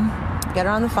the phone? Get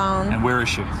her on the phone. And where is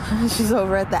she? She's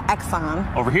over at the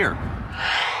Exxon. Over here.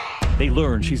 They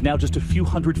learn she's now just a few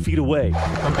hundred feet away.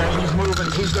 Okay, he's moving.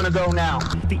 He's gonna go now.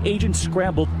 The agents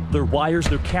scrambled their wires,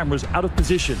 their cameras out of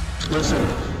position. Listen,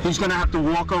 he's gonna have to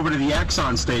walk over to the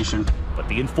Exxon station. But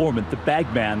the informant, the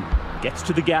bag man, gets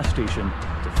to the gas station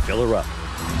to fill her up.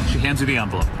 She hands her the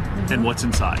envelope. And what's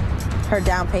inside? Her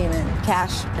down payment,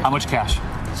 cash. How much cash?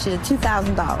 She did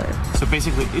 $2,000. So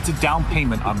basically, it's a down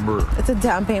payment on murder. It's a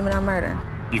down payment on murder.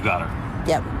 You got her.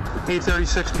 Yep.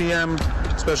 8:36 p.m.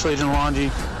 Special Agent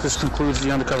Laci. This concludes the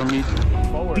undercover meet.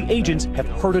 The agents have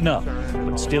heard enough,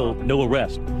 but still no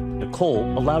arrest.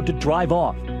 Nicole allowed to drive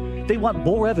off. They want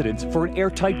more evidence for an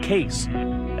airtight case,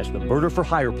 as the murder for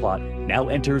hire plot now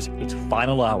enters its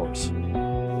final hours.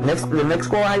 The next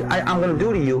call I'm gonna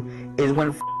do to you is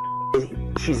when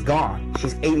she's gone.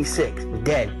 She's 86,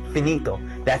 dead, finito.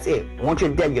 That's it. Once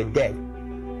you're dead, you're dead.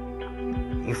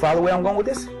 You follow where I'm going with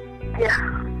this?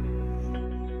 Yeah.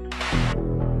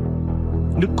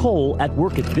 Nicole, at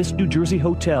work at this New Jersey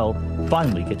hotel,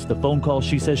 finally gets the phone call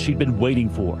she says she'd been waiting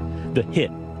for. The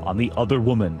hit on the other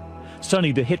woman.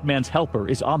 Sonny, the hitman's helper,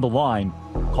 is on the line,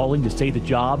 calling to say the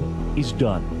job is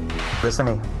done. Listen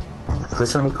to me.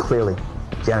 Listen to me clearly.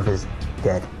 Jennifer's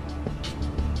dead.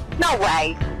 No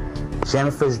way.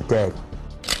 Jennifer's dead.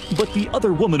 But the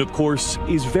other woman, of course,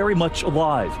 is very much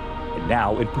alive, and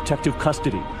now in protective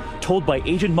custody, told by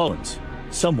Agent Mullins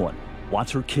someone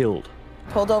wants her killed.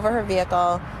 Pulled over her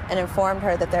vehicle and informed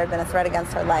her that there had been a threat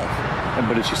against her life. And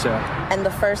what did she say? And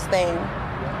the first thing,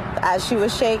 as she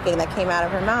was shaking, that came out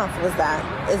of her mouth was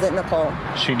that, "Is it Nicole?"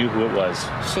 She knew who it was.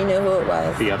 She knew who it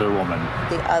was. The other woman.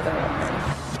 The other woman.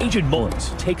 Agent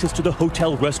Mullins takes us to the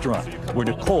hotel restaurant where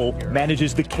Nicole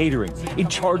manages the catering, in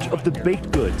charge of the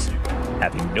baked goods,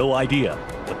 having no idea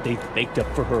what they've baked up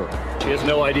for her. She has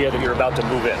no idea that you're about to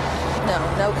move in.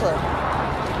 No clue.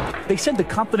 They send the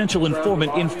confidential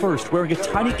informant in first, wearing a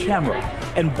tiny camera,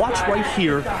 and watch right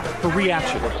here her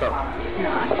reaction.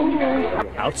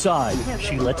 Outside,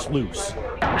 she lets loose.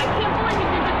 I can't believe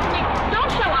you did this.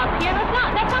 Don't show up here.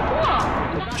 That's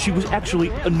not cool. She was actually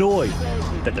annoyed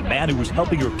that the man who was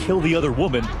helping her kill the other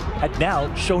woman had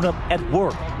now shown up at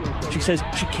work. She says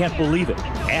she can't believe it,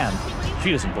 and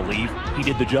she doesn't believe he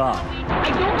did the job. I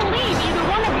don't believe either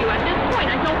one of you at this point.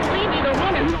 I don't believe either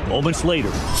one of you. Moments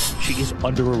later, she is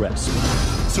under arrest.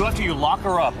 So after you lock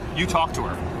her up, you talk to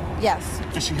her. Yes.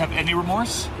 Does she have any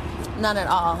remorse? None at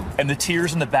all. And the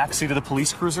tears in the backseat of the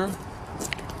police cruiser?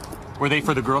 Were they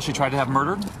for the girl she tried to have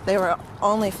murdered? They were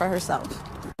only for herself.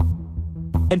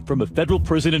 And from a federal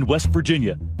prison in West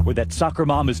Virginia, where that soccer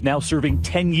mom is now serving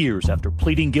 10 years after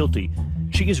pleading guilty,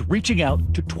 she is reaching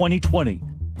out to 2020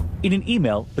 in an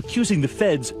email accusing the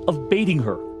feds of baiting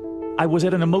her. I was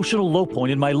at an emotional low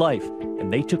point in my life,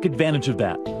 and they took advantage of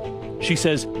that. She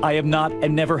says, I am not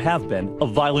and never have been a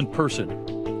violent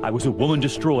person. I was a woman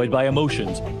destroyed by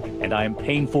emotions, and I am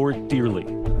paying for it dearly.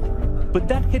 But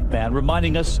that hitman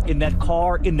reminding us in that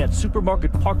car, in that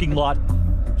supermarket parking lot,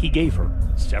 he gave her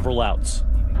several outs.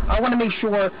 I want to make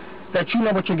sure that you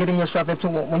know what you're getting yourself into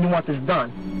when you want this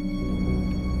done.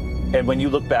 And when you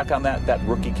look back on that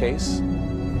rookie case,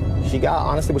 she got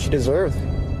honestly what she deserved.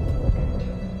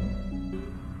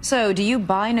 So, do you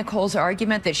buy Nicole's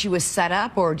argument that she was set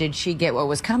up, or did she get what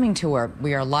was coming to her?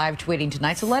 We are live tweeting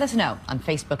tonight, so let us know on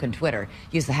Facebook and Twitter.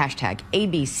 Use the hashtag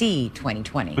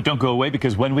ABC2020. But don't go away,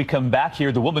 because when we come back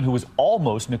here, the woman who was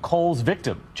almost Nicole's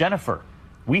victim, Jennifer,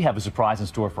 we have a surprise in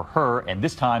store for her, and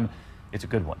this time it's a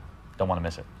good one. Don't want to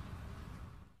miss it.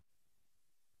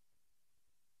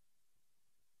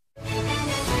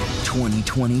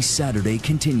 "2020 Saturday"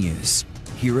 continues.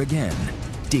 Here again,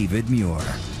 David Muir.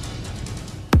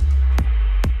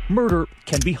 Murder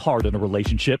can be hard in a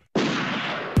relationship.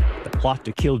 The plot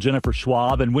to kill Jennifer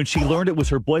Schwab, and when she learned it was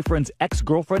her boyfriend's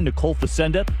ex-girlfriend, Nicole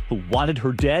Facenda, who wanted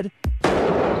her dead,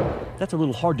 that's a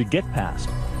little hard to get past.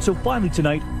 So finally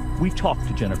tonight, we talked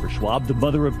to Jennifer Schwab, the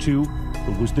mother of two,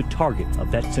 who was the target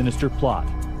of that sinister plot,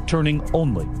 turning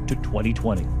only to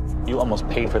 2020. you almost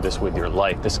paid for this with your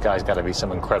life. This guy's got to be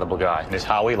some incredible guy. And is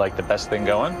Howie like the best thing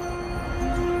going?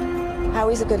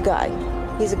 Howie's a good guy.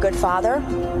 He's a good father.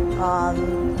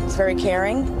 He's very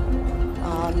caring.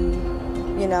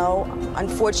 You know,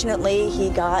 unfortunately, he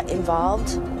got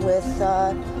involved with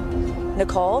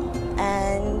Nicole,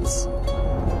 and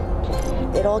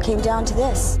it all came down to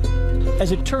this.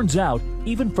 As it turns out,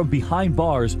 even from behind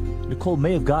bars, Nicole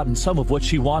may have gotten some of what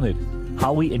she wanted.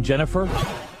 Howie and Jennifer,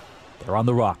 they're on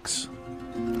the rocks.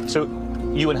 So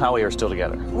you and Howie are still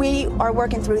together? We are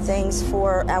working through things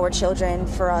for our children,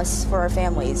 for us, for our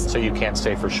families. So you can't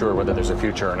say for sure whether there's a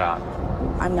future or not?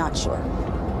 I'm not sure.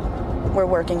 We're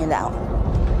working it out.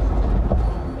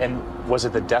 And was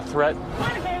it the death threat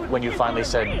when you finally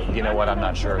said, you know what, I'm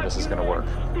not sure this is going to work?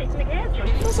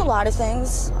 There's a lot of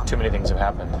things. Too many things have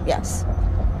happened. Yes.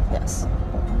 Yes.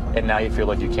 And now you feel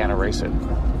like you can't erase it.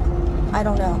 I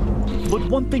don't know. But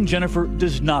one thing Jennifer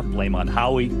does not blame on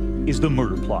Howie is the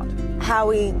murder plot.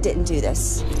 Howie didn't do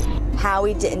this.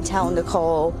 Howie didn't tell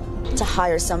Nicole to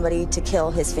hire somebody to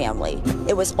kill his family.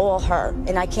 It was all her,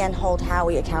 and I can't hold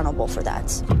Howie accountable for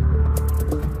that.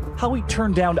 Howie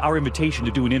turned down our invitation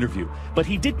to do an interview, but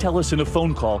he did tell us in a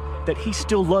phone call that he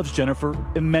still loves Jennifer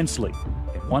immensely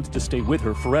and wants to stay with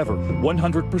her forever,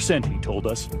 100%, he told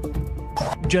us.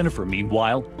 Jennifer,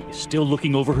 meanwhile, is still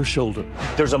looking over her shoulder.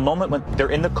 There's a moment when they're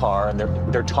in the car and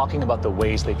they're talking about the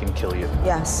ways they can kill you.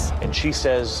 Yes. And she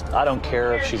says, I don't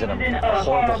care if she's in a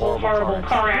horrible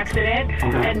car accident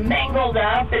and mangled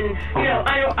up, and you know,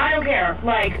 I don't care.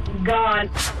 Like, gone.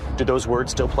 Do those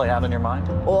words still play out in your mind?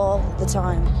 All the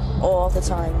time. All the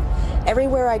time.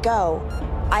 Everywhere I go,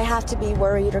 I have to be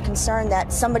worried or concerned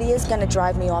that somebody is going to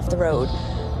drive me off the road,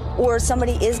 or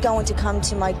somebody is going to come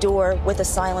to my door with a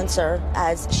silencer,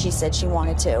 as she said she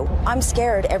wanted to. I'm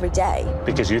scared every day.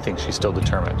 Because you think she's still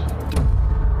determined.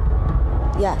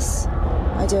 Yes,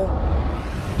 I do.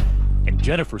 And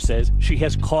Jennifer says she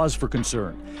has cause for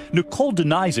concern. Nicole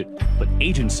denies it, but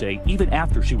agents say even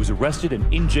after she was arrested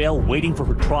and in jail waiting for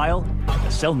her trial, a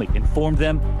cellmate informed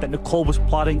them that Nicole was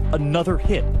plotting another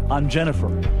hit on Jennifer.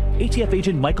 ATF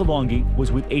agent Michael Longi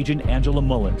was with agent Angela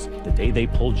Mullins the day they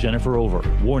pulled Jennifer over,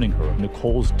 warning her of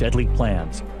Nicole's deadly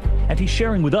plans. And he's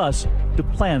sharing with us the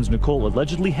plans Nicole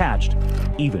allegedly hatched,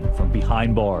 even from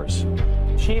behind bars.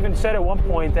 She even said at one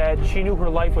point that she knew her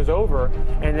life was over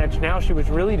and that now she was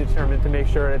really determined to make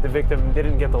sure that the victim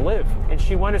didn't get to live. And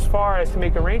she went as far as to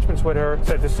make arrangements with her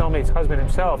so that the cellmate's husband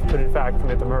himself could in fact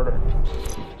commit the murder.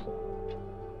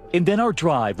 And then our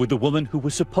drive with the woman who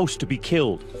was supposed to be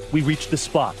killed. We reached the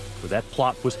spot where that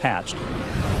plot was hatched.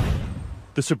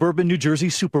 The suburban New Jersey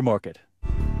supermarket.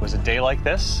 It was a day like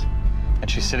this, and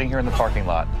she's sitting here in the parking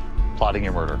lot, plotting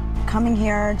your murder. Coming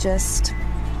here just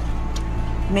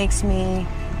makes me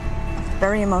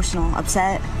very emotional,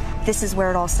 upset. This is where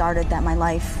it all started, that my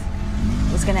life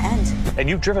was going to end. And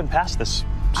you've driven past this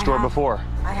store before.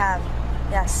 I have,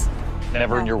 yes.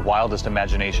 Never in your wildest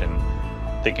imagination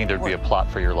thinking there'd be a plot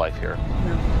for your life here.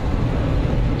 No.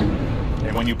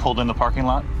 And when you pulled in the parking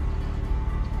lot?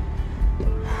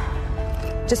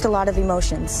 Just a lot of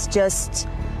emotions. Just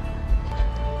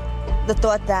the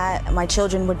thought that my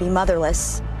children would be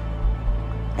motherless.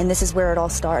 And this is where it all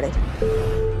started.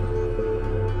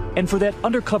 And for that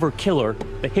undercover killer,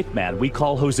 the hitman we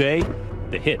call Jose,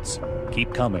 the hits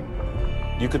keep coming.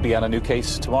 You could be on a new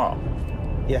case tomorrow.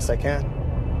 Yes, I can.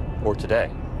 Or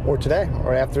today. Or today,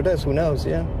 or after this, who knows,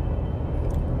 yeah.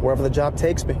 Wherever the job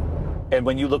takes me. And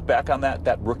when you look back on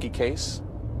that rookie case,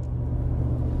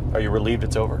 are you relieved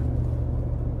it's over?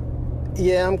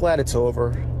 Yeah, I'm glad it's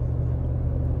over.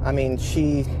 I mean,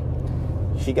 she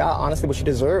got, honestly, what she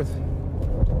deserved.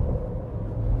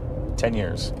 10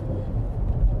 years.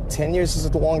 10 years is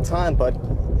a long time, but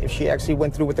if she actually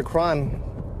went through with the crime,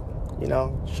 you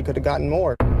know, she could have gotten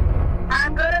more.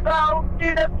 I'm gonna go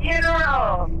to the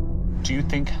funeral. Do you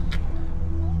think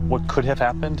what could have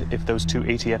happened if those two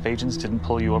ATF agents didn't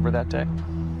pull you over that day?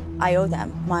 I owe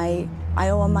them. I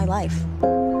owe them my life.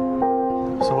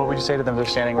 So what would you say to them? They're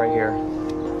standing right here.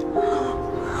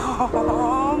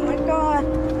 Oh my God.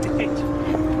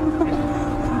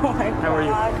 Oh my How are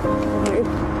you?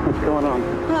 What's going on?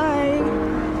 Hi.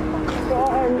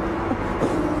 God.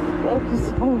 Thank you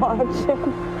so much. Oh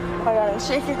my God, I'm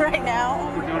shaking right now.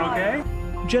 Oh my God. Okay?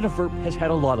 Jennifer has had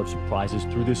a lot of surprises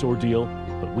through this ordeal,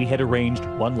 but we had arranged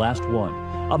one last one,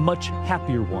 a much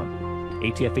happier one.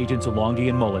 ATF agents Alongi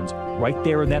and Mullins, right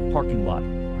there in that parking lot.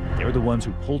 They're the ones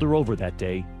who pulled her over that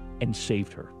day and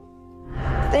saved her.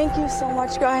 Thank you so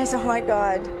much, guys. Oh my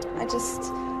God.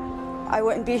 I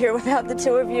wouldn't be here without the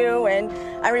two of you, and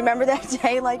I remember that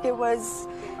day like it was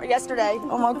yesterday.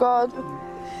 Oh my God.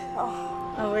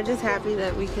 Oh, we're just happy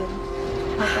that we could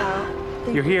help out.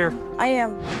 You're here. I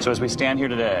am. So as we stand here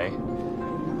today,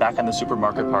 back in the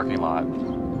supermarket parking lot,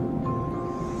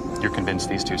 you're convinced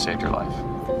these two saved your life?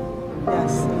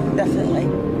 Yes, definitely.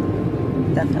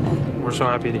 Definitely. We're so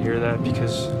happy to hear that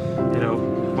because, you know,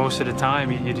 most of the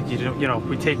time, you know,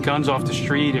 we take guns off the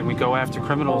street and we go after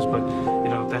criminals, but, you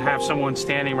know, to have someone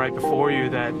standing right before you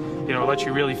that, you know, lets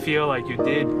you really feel like you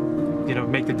did, you know,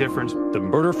 make the difference. The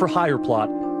murder for hire plot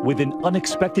with an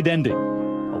unexpected ending,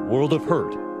 a world of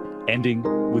hurt, ending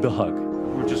with a hug.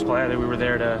 We're just glad that we were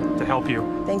there to help you.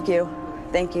 Thank you.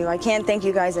 Thank you. I can't thank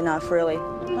you guys enough, really.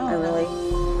 I really.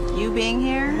 You being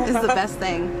here is the best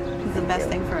thing. It's the best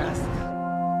thing for us.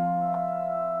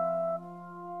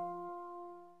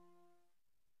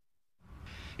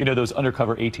 You know, those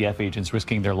undercover ATF agents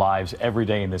risking their lives every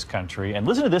day in this country. And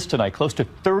listen to this tonight. Close to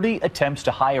 30 attempts to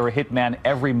hire a hitman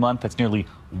every month. That's nearly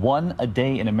one a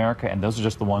day in America. And those are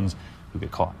just the ones who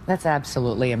get caught. That's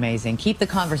absolutely amazing. Keep the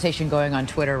conversation going on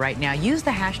Twitter right now. Use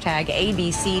the hashtag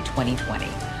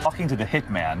ABC2020. Talking to the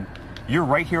hitman, you're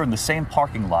right here in the same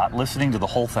parking lot listening to the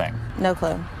whole thing. No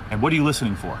clue. And what are you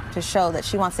listening for? To show that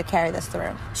she wants to carry this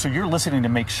through. So you're listening to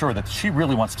make sure that she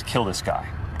really wants to kill this guy.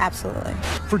 Absolutely.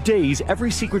 For days, every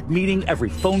secret meeting, every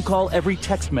phone call, every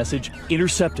text message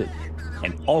intercepted.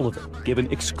 And all of it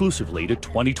given exclusively to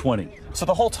 2020. So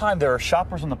the whole time there are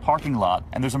shoppers in the parking lot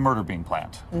and there's a murder being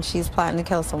planned. And she's plotting to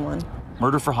kill someone.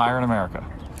 Murder for hire in America.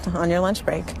 On your lunch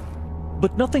break.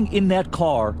 But nothing in that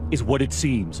car is what it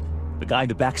seems. The guy in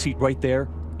the backseat right there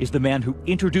is the man who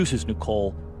introduces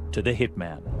Nicole to the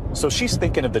hitman. So she's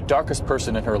thinking of the darkest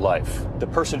person in her life, the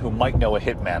person who might know a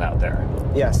hitman out there.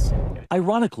 Yes.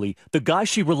 Ironically, the guy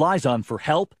she relies on for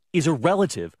help is a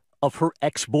relative of her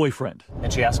ex-boyfriend.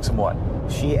 And she asks him what?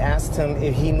 She asked him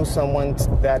if he knew someone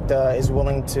that is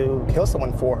willing to kill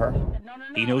someone for her.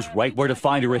 He knows right where to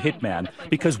find her a hitman,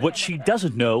 because what she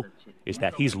doesn't know is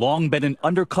that he's long been an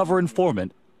undercover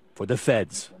informant for the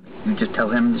feds. You just tell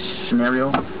him the scenario,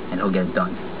 and he'll get it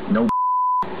done. No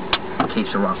que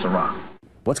sera.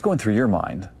 What's going through your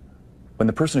mind when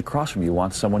the person across from you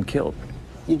wants someone killed?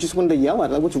 You just wanted to yell at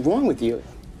her, like, what's wrong with you?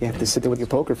 You have to sit there with your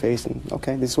poker face and,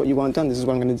 okay, this is what you want done, this is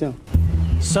what I'm going to do.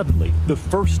 Suddenly, the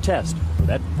first test for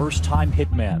that first-time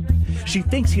hitman. She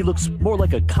thinks he looks more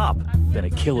like a cop than a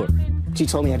killer. She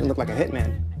told me I didn't look like a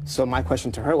hitman. So my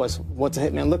question to her was, what's a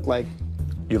hitman look like?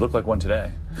 You look like one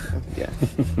today. Yeah,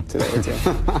 today too.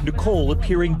 Nicole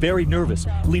appearing very nervous,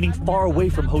 leaning far away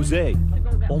from Jose.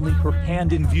 Only her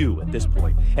hand in view at this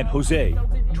point, and Jose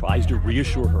tries to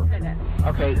reassure her.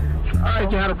 Okay, all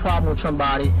right, you had a problem with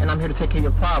somebody, and I'm here to take care of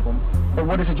your problem. But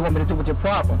what is it you want me to do with your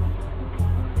problem?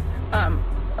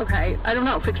 Okay, I don't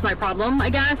know, fix my problem, I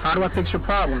guess. How do I fix your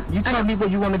problem? You tell me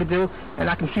what you want me to do, and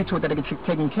I can see to it that it gets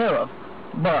taken care of.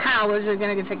 But how is it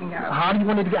going to get taken care of? How do you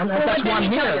want it to get? That's why I'm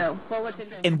here.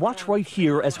 And watch right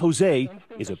here as Jose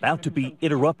is about to be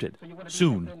interrupted,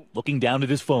 soon looking down at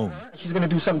his phone. She's going to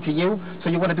do something to you, so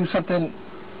you want to do something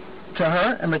to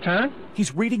her in return?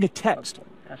 He's reading a text,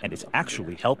 and it's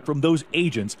actually help from those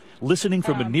agents listening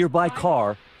from a nearby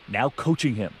car, now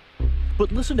coaching him.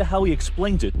 But listen to how he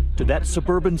explains it to that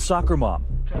suburban soccer mom,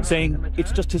 saying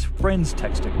it's just his friends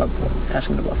texting.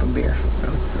 Asking to go for beer.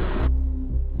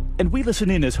 And we listen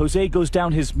in as Jose goes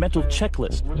down his mental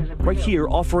checklist, right here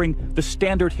offering the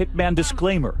standard hitman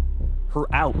disclaimer, her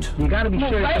out. You got to be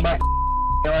serious about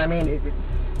you know what I mean?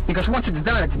 Because once it's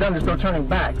done, there's no turning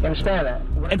back. You understand that?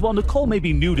 And while Nicole may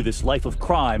be new to this life of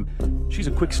crime, she's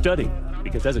a quick study,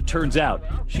 because as it turns out,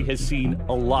 she has seen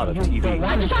a lot of TV.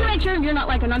 I just want to make sure you're not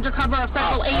like an undercover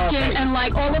federal agent and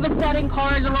like all of a sudden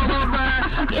cars are all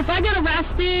over. If I get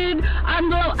arrested,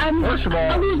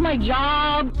 I'll lose my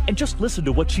job. And just listen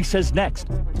to what she says next,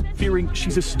 fearing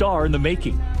she's a star in the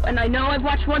making. And I know I've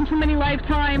watched one too many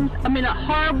Lifetimes. I'm in a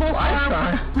horrible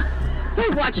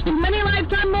I've watched too many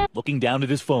Lifetime movies. Looking down at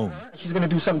his phone. She's going to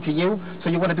do something to you, so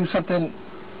you want to do something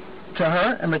to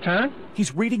her in return?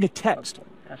 He's reading a text,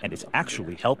 and it's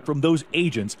actually help from those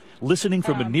agents listening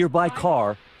from a nearby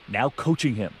car, now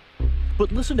coaching him.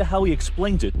 But listen to how he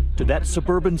explains it to that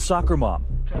suburban soccer mom,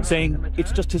 saying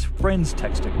it's just his friends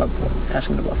texting.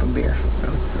 Asking to go for beer.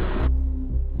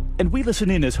 And we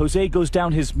listen in as Jose goes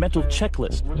down his mental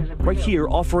checklist, right here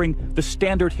offering the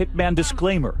standard hitman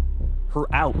disclaimer, her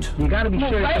out. You got to be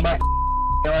serious about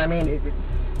you know what I mean?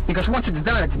 Because once it's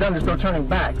done, there's no turning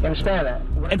back. You understand that?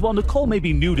 And while Nicole may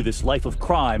be new to this life of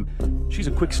crime, she's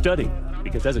a quick study,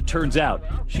 because as it turns out,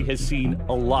 she has seen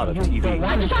a lot of TV.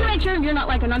 I just want to make sure you're not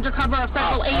like an undercover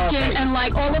federal agent and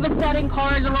like all of a sudden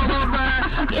cars are all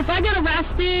over. If I get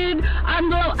arrested,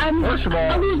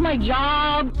 I'll lose my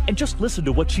job. And just listen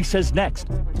to what she says next,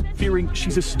 fearing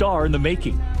she's a star in the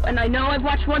making. And I know I've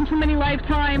watched one too many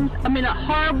Lifetimes. I'm in a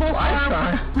horrible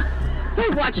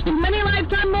I've watched too many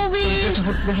Lifetime movies.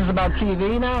 This is about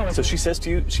TV now? So she says to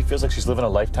you, she feels like she's living a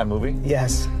Lifetime movie?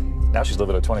 Yes. Now she's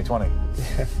living a 2020.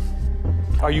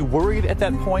 Are you worried at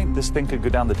that point this thing could go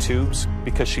down the tubes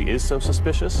because she is so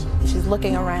suspicious? She's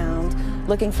looking around,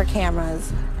 looking for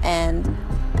cameras, and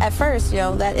at first,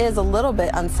 that is a little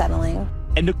bit unsettling.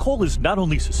 And Nicole is not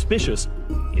only suspicious,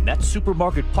 in that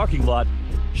supermarket parking lot,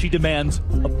 she demands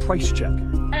a price check.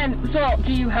 And so,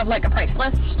 do you have like a price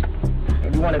list?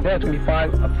 If you want it there, it's going to be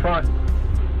 5 up front,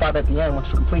 5 at the end once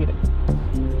it's completed.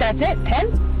 That's it?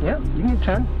 10? Yeah, you need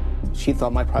 10. She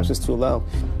thought my price was too low.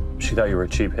 She thought you were a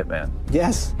cheap hitman.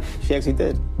 Yes, she actually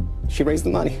did. She raised the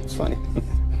money. It's funny.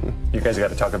 You guys got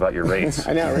to talk about your rates.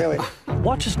 I know, really.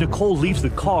 Watch as Nicole leaves the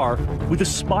car with a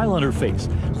smile on her face,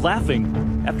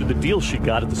 laughing after the deal she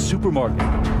got at the supermarket.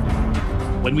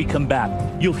 When we come back,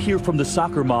 you'll hear from the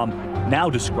soccer mom, now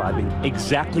describing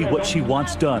exactly what she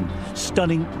wants done,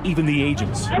 stunning even the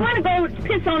agents. I want to go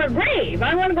piss on her grave.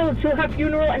 I want to go to her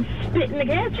funeral and spit in the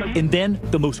gas. And then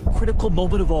the most critical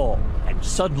moment of all, and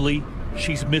suddenly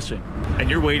she's missing. And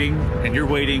you're waiting,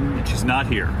 and she's not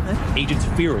here. Agents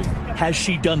fearing, has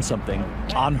she done something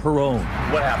on her own?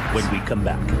 What happens? When we come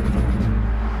back.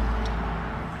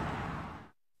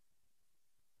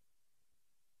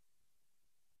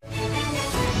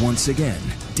 Once again,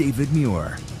 David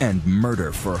Muir and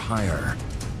Murder for Hire.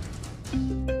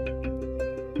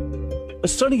 A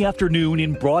sunny afternoon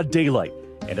in broad daylight,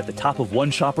 and at the top of one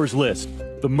shopper's list,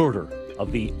 the murder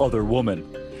of the other woman.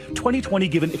 2020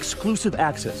 given exclusive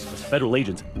access as federal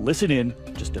agents listen in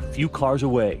just a few cars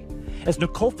away as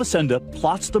Nicole Facenda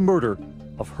plots the murder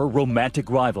of her romantic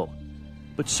rival.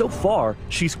 But so far,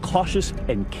 she's cautious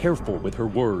and careful with her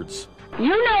words. You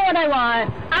know what I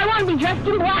want. I want to be dressed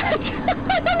in black.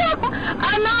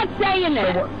 I'm not saying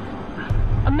it.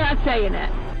 I'm not saying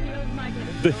it.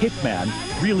 The hitman,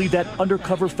 really that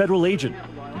undercover federal agent.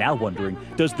 Now wondering,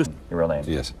 does the... Your real name?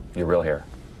 Yes. Your real hair?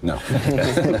 No.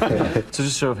 So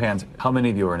just show of hands, how many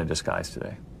of you are in a disguise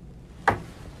today?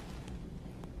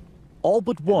 All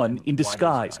but one in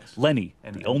disguise, Lenny,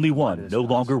 the only one no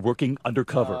longer working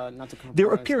undercover.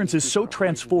 Their appearance is so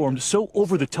transformed, so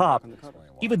over the top,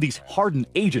 even these hardened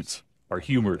agents are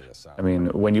humored. I mean,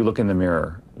 when you look in the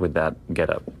mirror with that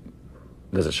getup,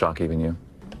 does it shock even you?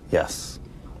 Yes.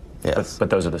 Yes. But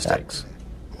those are the stakes.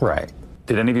 Right.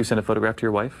 Did any of you send a photograph to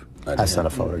your wife? I sent a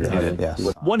photograph,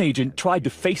 yes. One agent tried to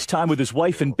FaceTime with his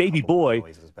wife and baby boy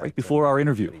right before our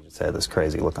interview. He had this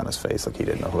crazy look on his face like he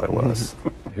didn't know who I was.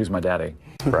 Who's my daddy?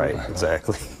 Right,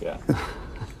 exactly. Yeah.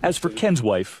 As for Ken's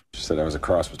wife... She said I was a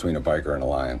cross between a biker and a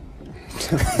lion.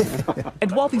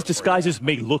 And while these disguises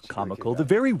may look comical, the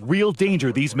very real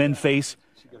danger these men face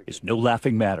is no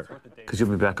laughing matter. Because you'll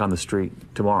be back on the street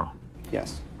tomorrow.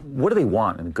 Yes. What do they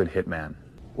want in a good hitman?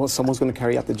 Well, someone's going to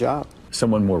carry out the job.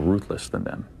 Someone more ruthless than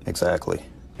them. Exactly.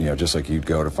 You know, just like you'd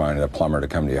go to find a plumber to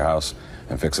come to your house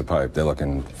and fix a pipe, they're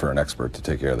looking for an expert to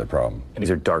take care of their problem. And these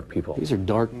are dark people. These are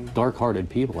dark-hearted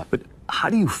people. But how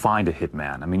do you find a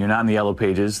hitman? I mean, you're not in the yellow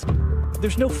pages.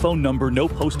 There's no phone number, no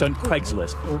post on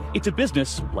Craigslist. It's a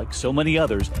business, like so many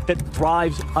others, that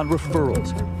thrives on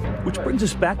referrals. Which brings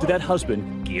us back to that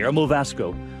husband, Guillermo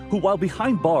Vasco, who, while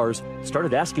behind bars,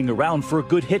 started asking around for a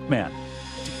good hitman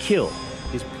to kill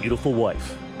his beautiful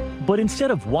wife. But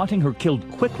instead of wanting her killed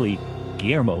quickly,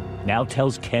 Guillermo now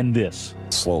tells Ken this.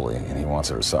 Slowly, and he wants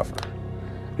her to suffer.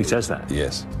 He says that?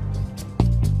 Yes.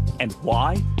 And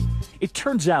why? It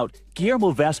turns out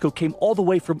Guillermo Vasco came all the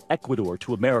way from Ecuador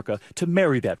to America to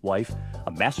marry that wife,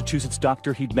 a Massachusetts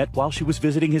doctor he'd met while she was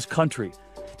visiting his country.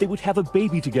 They would have a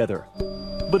baby together.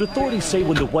 But authorities say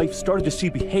when the wife started to see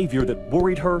behavior that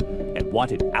worried her and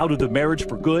wanted out of the marriage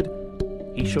for good,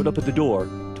 he showed up at the door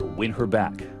to win her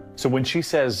back. So when she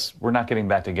says, we're not getting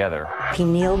back together... He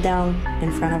kneeled down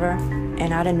in front of her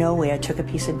and out of nowhere took a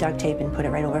piece of duct tape and put it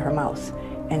right over her mouth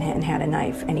and had a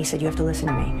knife. And he said, you have to listen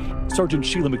to me. Sergeant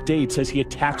Sheila McDade says he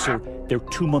attacks her, their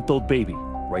 2-month-old baby,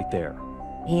 right there.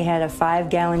 He had a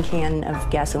 5-gallon can of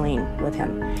gasoline with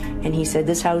him. And he said,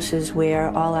 this house is where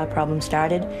all our problems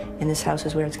started, and this house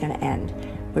is where it's going to end.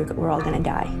 We're all going to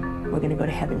die. We're going to go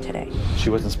to heaven today. She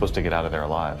wasn't supposed to get out of there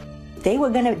alive. They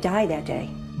were going to die that day.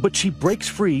 But she breaks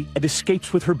free and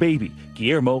escapes with her baby.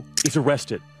 Guillermo is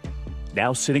arrested.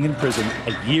 Now sitting in prison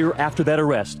a year after that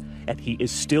arrest, and he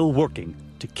is still working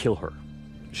to kill her.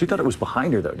 She thought it was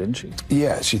behind her, though, didn't she?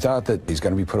 Yeah, she thought that he's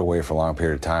going to be put away for a long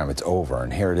period of time. It's over,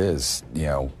 and here it is. You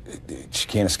know, she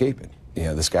can't escape it. You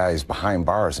know, this guy's behind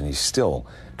bars, and he's still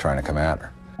trying to come at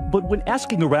her. But when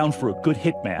asking around for a good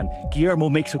hitman, Guillermo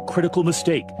makes a critical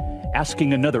mistake,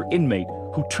 asking another inmate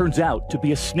who turns out to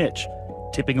be a snitch,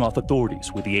 tipping off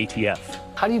authorities with the ATF.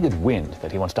 How do you get wind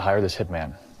that he wants to hire this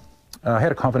hitman? I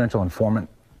had a confidential informant.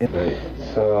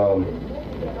 So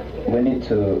we need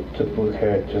to put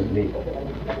her to sleep.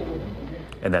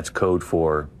 And that's code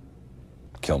for?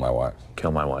 Kill my wife.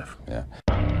 Kill my wife. Yeah.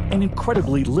 And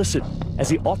incredibly listen as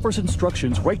he offers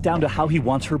instructions right down to how he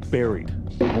wants her buried.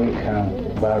 We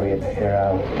can bury her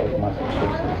out of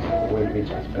Massachusetts. Will be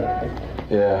just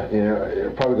perfect. Yeah, you know,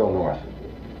 it'll probably go north.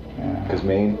 Yeah. Because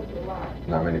Maine,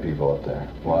 not many people up there.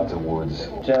 Lots of woods.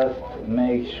 Just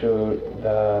make sure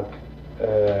that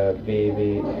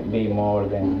be more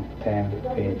than 10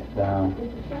 feet down.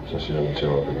 So she doesn't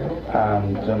show up again.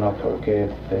 And do not forget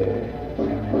the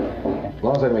cement. As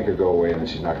long as I make her go away, then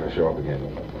she's not going to show up again.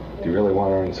 Do you really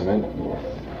want her in cement? Yes.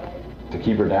 To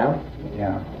keep her down?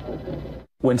 Yeah.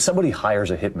 When somebody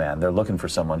hires a hitman, they're looking for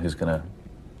someone who's going to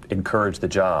encourage the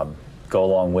job, go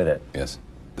along with it. Yes.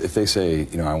 If they say,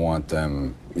 I want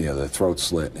them, the throat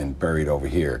slit and buried over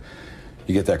here,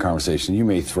 you get that conversation, you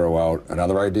may throw out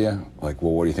another idea, like,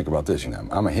 well, what do you think about this?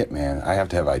 I'm a hitman, I have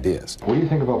to have ideas. What do you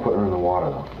think about putting her in the water,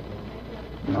 though?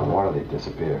 In the water, they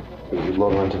disappear. You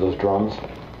load her into those drums,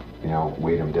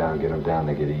 weight them down, get them down,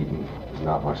 they get eaten. There's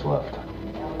not much left.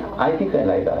 I think I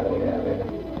like that idea.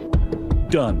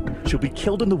 Done. She'll be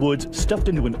killed in the woods, stuffed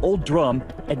into an old drum,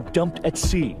 and dumped at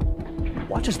sea.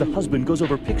 Watch as the husband goes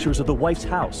over pictures of the wife's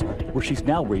house, where she's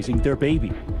now raising their baby.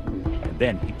 And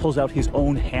then he pulls out his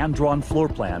own hand-drawn floor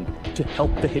plan to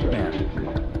help the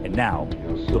hitman. And now,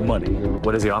 the money.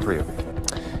 What does he offer you?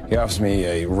 He offers me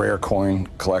a rare coin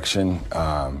collection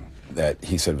that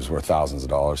he said was worth thousands of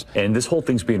dollars. And this whole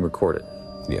thing's being recorded?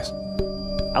 Yes.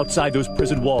 Outside those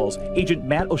prison walls, Agent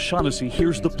Matt O'Shaughnessy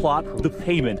hears the plot, the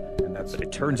payment, but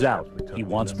it turns out he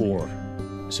wants more.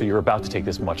 So you're about to take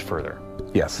this much further?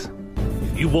 Yes.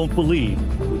 You won't believe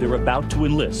who they're about to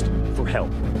enlist for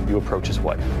help. You approach his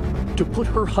wife. To put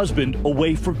her husband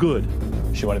away for good.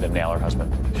 She wanted to nail her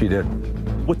husband? She did.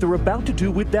 What they're about to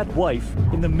do with that wife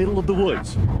in the middle of the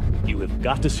woods. You have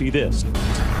got to see this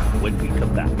when we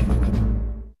come back.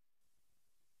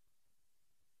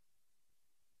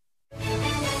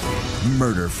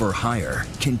 Murder for Hire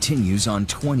continues on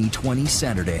 2020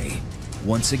 Saturday.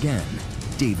 Once again,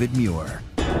 David Muir.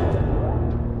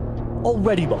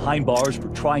 Already behind bars for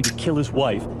trying to kill his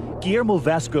wife, Guillermo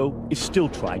Vasco is still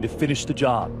trying to finish the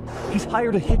job. He's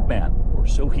hired a hitman, or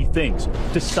so he thinks,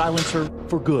 to silence her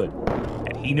for good.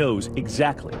 And he knows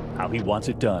exactly how he wants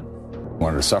it done. He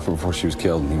wanted her to suffer before she was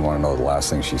killed, and he wanted to know the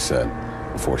last thing she said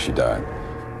before she died.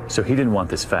 So he didn't want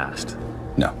this fast?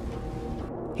 No.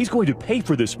 He's going to pay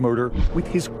for this murder with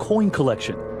his coin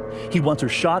collection. He wants her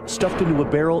shot, stuffed into a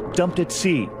barrel, dumped at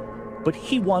sea. But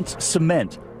he wants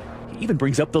cement. He even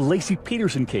brings up the Laci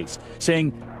Peterson case,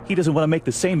 saying he doesn't want to make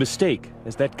the same mistake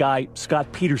as that guy,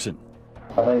 Scott Peterson.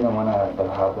 I don't even want to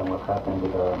happen what happened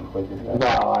with this guy.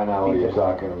 No, I know what you're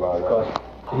talking about.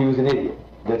 He was an idiot.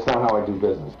 That's not how I do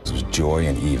business. There was joy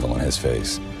and evil in his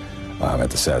face at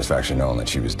the satisfaction knowing that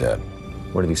she was dead.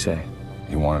 What did he say?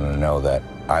 He wanted to know that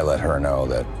I let her know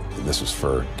that this was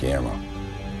for Guillermo.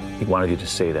 He wanted you to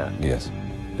say that? Yes.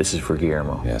 This is for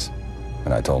Guillermo? Yes.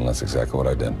 And I told him that's exactly what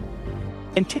I did.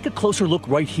 And take a closer look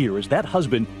right here as that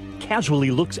husband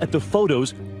casually looks at the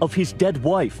photos of his dead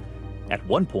wife. At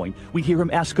one point, we hear him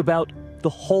ask about the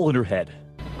hole in her head.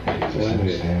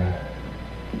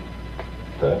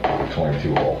 The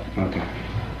 22 hole. Okay.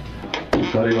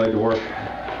 How do you like to work?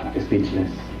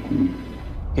 Speechless.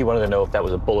 He wanted to know if that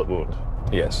was a bullet wound.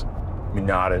 Yes. He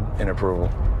nodded in approval.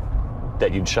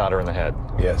 That you'd shot her in the head?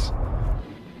 Yes.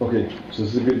 Okay, so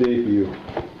this is a good day for you.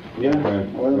 Yeah.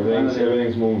 Right. Well,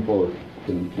 everything's moving forward.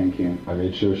 Thank you. I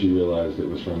made sure she realized it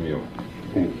was from you.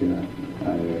 Thank you.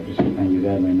 And you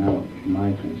got right now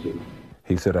my friendship.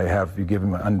 He said, you give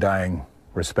him undying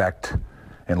respect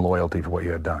and loyalty for what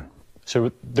you had done.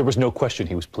 So there was no question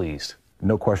he was pleased?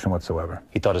 No question whatsoever.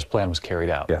 He thought his plan was carried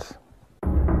out? Yes.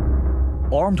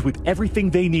 Armed with everything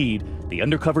they need, the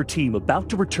undercover team about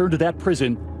to return to that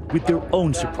prison with their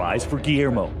own surprise for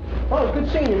Guillermo. Oh, good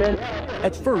seeing you, man.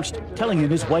 At first, telling him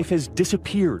his wife has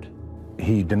disappeared.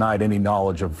 He denied any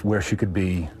knowledge of where she could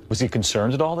be. Was he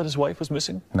concerned at all that his wife was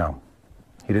missing? No.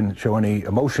 He didn't show any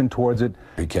emotion towards it.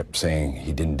 He kept saying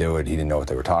he didn't do it, he didn't know what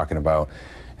they were talking about,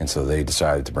 and so they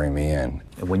decided to bring me in.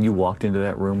 And when you walked into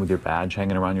that room with your badge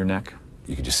hanging around your neck?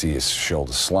 You could just see his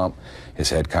shoulders slump, his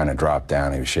head kind of dropped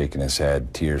down, he was shaking his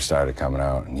head, tears started coming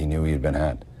out, and he knew he had been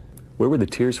had. Where were the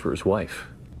tears for his wife?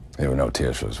 There were no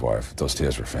tears for his wife. Those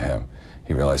tears were for him.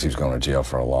 He realized he was going to jail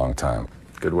for a long time.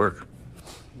 Good work.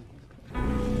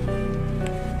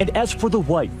 And as for the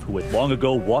wife, who had long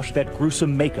ago washed that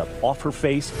gruesome makeup off her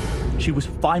face, she was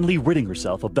finally ridding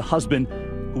herself of the husband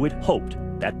who had hoped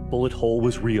that bullet hole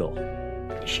was real.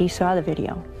 She saw the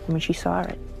video. I mean, she saw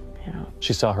it. You know.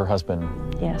 She saw her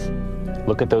husband. Yes.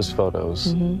 Look at those photos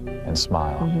and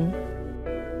smile.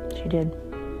 She did.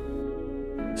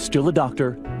 Still a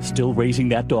doctor, still raising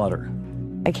that daughter.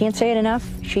 I can't say it enough.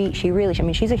 She really, I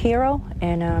mean, she's a hero,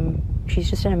 and she's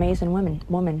just an amazing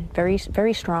woman. Very,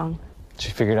 very strong. She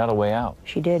figured out a way out.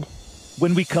 She did.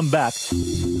 When we come back,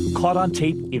 caught on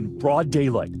tape in broad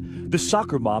daylight, the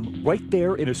soccer mom right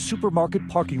there in a supermarket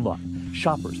parking lot.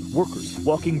 Shoppers, workers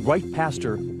walking right past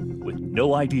her with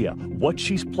no idea what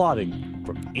she's plotting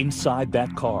from inside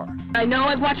that car. I know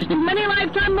I've watched too many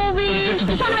Lifetime movies.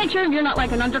 Just want to make sure you're not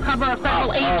like an undercover or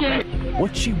federal agent.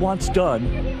 What she wants done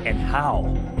and how.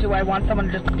 Do I want someone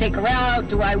to just take her out?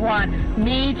 Do I want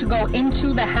me to go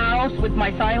into the house with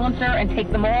my silencer and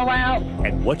take them all out?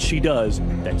 And what she does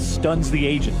that stuns the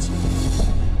agents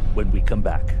when we come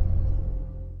back.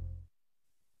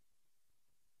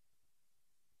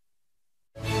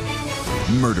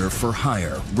 Murder for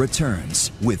Hire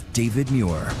returns with David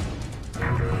Muir.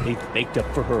 They faked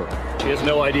up for her. She has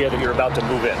no idea that you're about to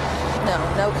move in.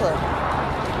 No clue.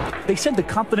 They sent the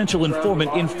confidential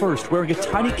informant in first, wearing a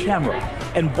tiny camera,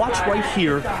 and watch right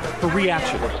here her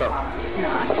reaction.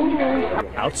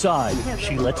 Outside,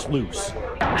 she lets loose.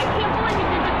 I can't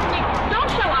believe you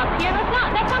don't show up here.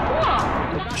 That's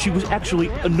not cool. She was actually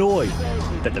annoyed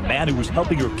that the man who was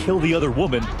helping her kill the other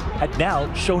woman had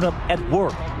now shown up at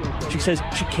work. She says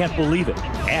she can't believe it,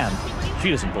 and she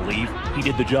doesn't believe he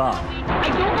did the job. I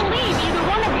don't believe either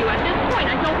one of you at this point.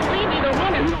 I don't believe either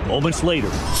one of you. Moments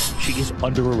later, she is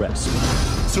under arrest.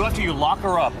 So after you lock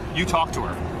her up, you talk to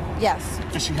her. Yes.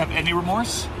 Does she have any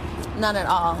remorse? None at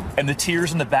all. And the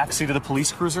tears in the backseat of the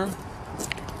police cruiser?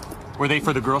 Were they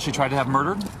for the girl she tried to have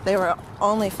murdered? They were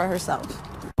only for herself.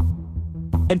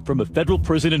 And from a federal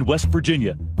prison in West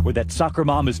Virginia, where that soccer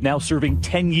mom is now serving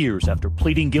 10 years after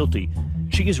pleading guilty,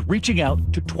 she is reaching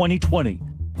out to 2020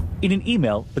 in an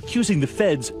email accusing the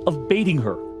feds of baiting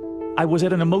her. I was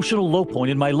at an emotional low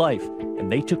point in my life,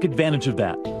 and they took advantage of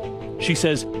that. She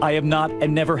says, I am not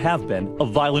and never have been a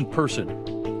violent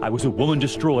person. I was a woman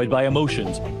destroyed by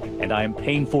emotions, and I am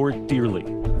paying for it dearly.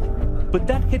 But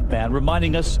that hitman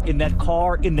reminding us in that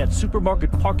car in that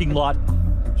supermarket parking lot,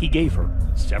 he gave her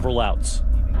several outs.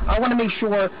 I want to make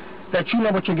sure that you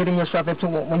know what you're getting yourself into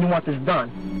when you want this done.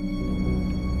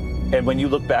 And when you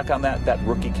look back on that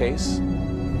rookie case?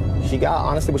 She got,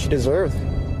 honestly, what she deserved.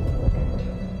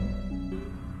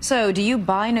 So, do you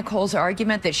buy Nicole's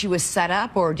argument that she was set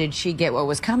up, or did she get what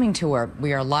was coming to her?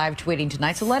 We are live tweeting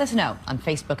tonight, so let us know on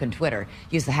Facebook and Twitter.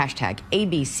 Use the hashtag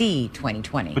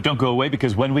ABC2020. But don't go away,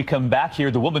 because when we come back here,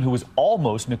 the woman who was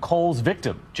almost Nicole's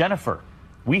victim, Jennifer,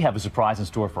 we have a surprise in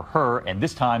store for her, and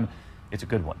this time it's a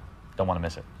good one. Don't want to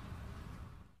miss it.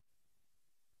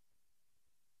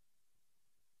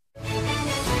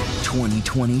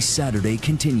 2020 Saturday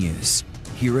continues.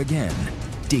 Here again,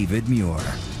 David Muir.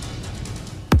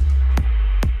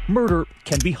 Murder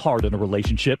can be hard in a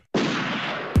relationship.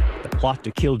 The plot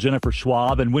to kill Jennifer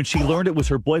Schwab, and when she learned it was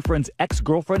her boyfriend's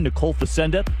ex-girlfriend, Nicole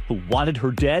Facenda, who wanted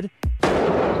her dead,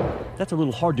 that's a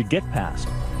little hard to get past.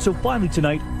 So finally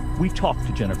tonight, we talked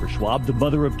to Jennifer Schwab, the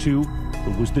mother of two,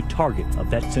 who was the target of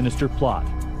that sinister plot,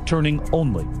 turning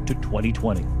only to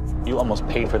 2020. You almost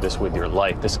paid for this with your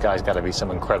life. This guy's got to be some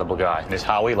incredible guy. And is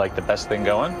Howie like the best thing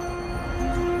going?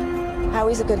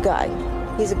 Howie's a good guy.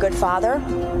 He's a good father.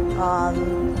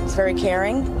 He's very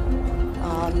caring.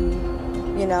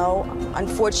 You know,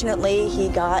 unfortunately, he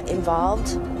got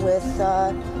involved with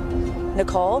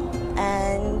Nicole,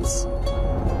 and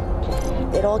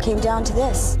it all came down to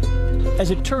this. As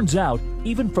it turns out,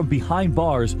 even from behind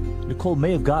bars, Nicole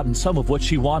may have gotten some of what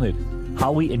she wanted.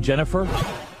 Howie and Jennifer,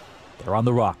 they're on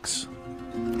the rocks.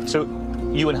 So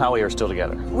you and Howie are still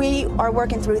together? We are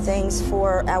working through things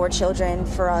for our children,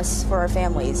 for us, for our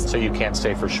families. So you can't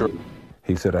say for sure?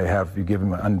 He said, you give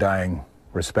him undying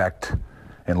respect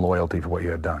and loyalty for what you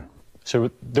had done. So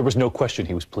there was no question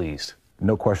he was pleased?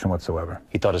 No question whatsoever.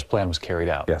 He thought his plan was carried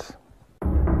out? Yes.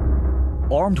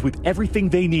 Armed with everything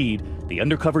they need, the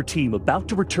undercover team about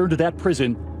to return to that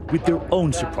prison with their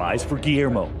own surprise for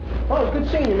Guillermo. Oh, good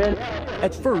seeing you, man.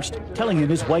 At first, telling him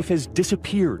his wife has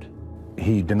disappeared.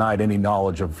 He denied any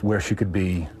knowledge of where she could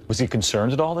be. Was he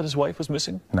concerned at all that his wife was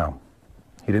missing? No.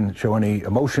 He didn't show any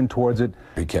emotion towards it.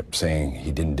 He kept saying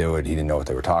he didn't do it, he didn't know what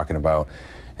they were talking about,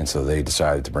 and so they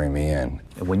decided to bring me in.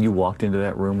 And when you walked into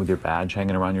that room with your badge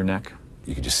hanging around your neck?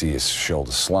 You could just see his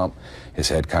shoulder slump, his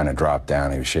head kind of dropped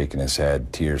down, he was shaking his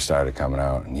head, tears started coming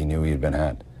out, and he knew he had been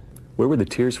had. Where were the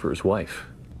tears for his wife?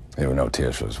 There were no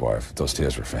tears for his wife. Those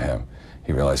tears were for him.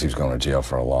 He realized he was going to jail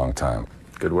for a long time.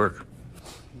 Good work.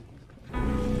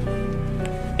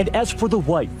 And as for the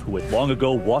wife, who had long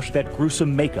ago washed that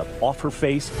gruesome makeup off her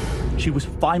face, she was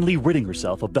finally ridding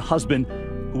herself of the husband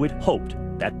who had hoped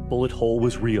that bullet hole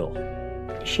was real.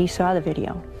 She saw the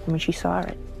video. I mean, she saw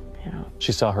it, you know.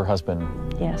 She saw her husband.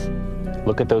 Yes.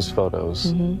 Look at those photos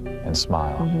and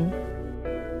smile.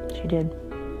 She did.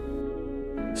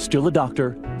 Still a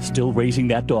doctor, still raising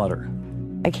that daughter.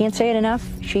 I can't say it enough.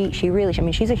 She really, I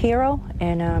mean, she's a hero,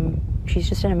 and she's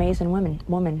just an amazing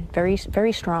woman. Very,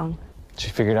 very strong. She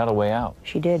figured out a way out.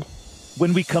 She did.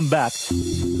 When we come back,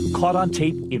 caught on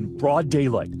tape in broad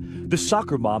daylight, the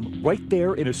soccer mom right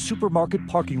there in a supermarket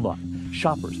parking lot.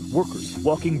 Shoppers, workers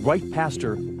walking right past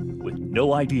her with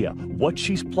no idea what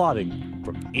she's plotting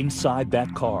from inside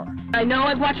that car. I know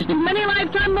I've watched too many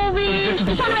Lifetime movies.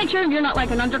 Just want to make sure you're not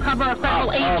like an undercover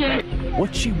federal agent.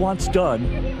 What she wants done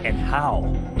and how.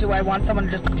 Do I want someone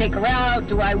to just take her out?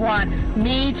 Do I want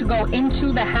me to go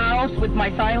into the house with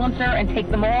my silencer and take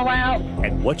them all out?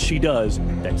 And what she does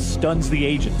that stuns the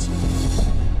agents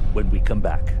when we come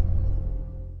back.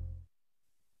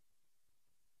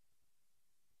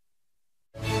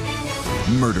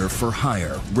 Murder for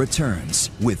Hire returns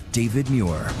with David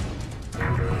Muir.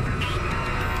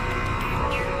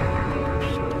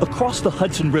 Across the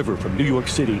Hudson River from New York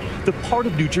City, the part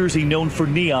of New Jersey known for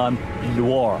neon,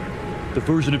 noir. The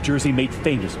version of Jersey made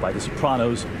famous by The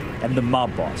Sopranos and the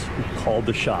mob boss who called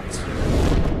the shots.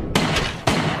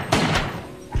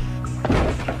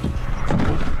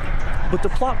 But the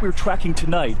plot we're tracking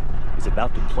tonight is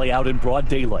about to play out in broad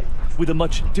daylight with a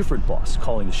much different boss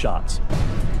calling the shots.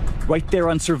 Right there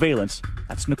on surveillance,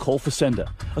 that's Nicole Facenda,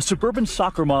 a suburban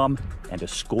soccer mom and a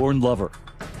scorned lover.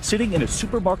 Sitting in a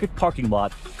supermarket parking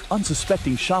lot,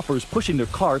 unsuspecting shoppers pushing their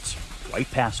carts right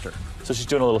past her. So she's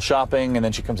doing a little shopping, and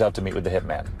then she comes out to meet with the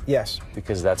hitman. Yes.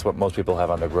 Because that's what most people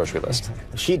have on their grocery list.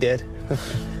 She did.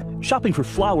 Shopping for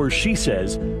flowers, she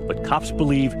says, but cops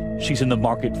believe she's in the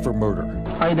market for murder.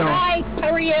 How you doing? Hi,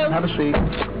 how are you? Have a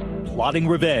seat. Plotting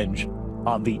revenge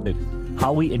on the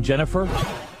Howie and Jennifer,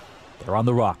 they're on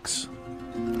the rocks.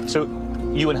 So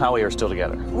you and Howie are still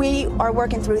together? We are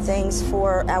working through things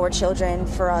for our children,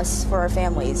 for us, for our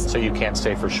families. So you can't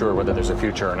say for sure whether there's a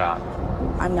future or not?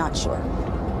 I'm not sure.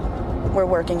 We're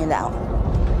working it out.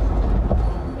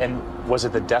 And was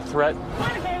it the death threat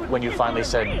when you finally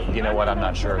said, you know what, I'm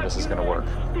not sure this is going to work?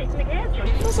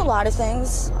 There's a lot of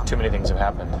things. Too many things have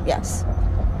happened. Yes.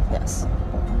 Yes.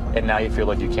 And now you feel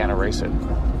like you can't erase it?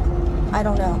 I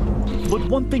don't know. But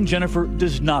one thing Jennifer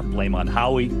does not blame on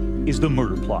Howie is the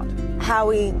murder plot.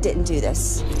 Howie didn't do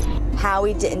this.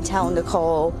 Howie didn't tell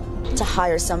Nicole to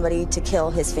hire somebody to kill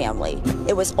his family.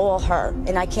 It was all her,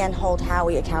 and I can't hold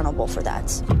Howie accountable for that.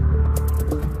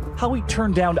 Howie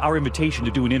turned down our invitation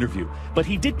to do an interview, but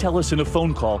he did tell us in a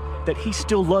phone call that he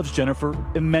still loves Jennifer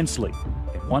immensely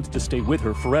and wants to stay with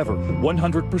her forever,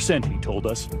 100%, he told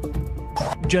us.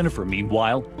 Jennifer,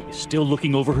 meanwhile, is still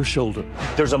looking over her shoulder.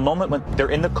 There's a moment when they're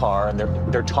in the car and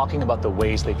they're talking about the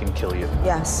ways they can kill you.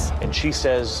 Yes. And she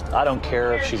says, I don't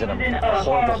care if she's in a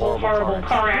horrible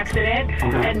car accident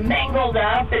and mangled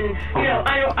up and, you know,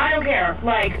 I don't care.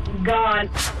 Like, gone.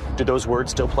 Do those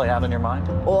words still play out in your mind?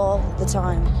 All the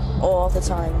time. All the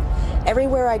time.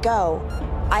 Everywhere I go,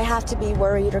 I have to be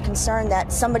worried or concerned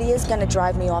that somebody is going to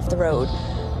drive me off the road.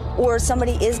 Or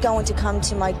somebody is going to come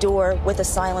to my door with a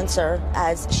silencer,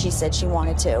 as she said she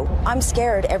wanted to. I'm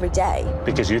scared every day.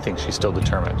 Because you think she's still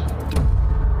determined?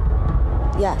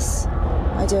 Yes,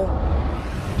 I do.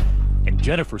 And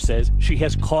Jennifer says she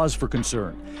has cause for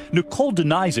concern. Nicole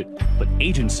denies it, but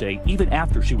agents say even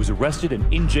after she was arrested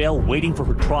and in jail waiting for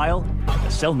her trial, a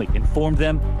cellmate informed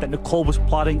them that Nicole was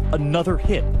plotting another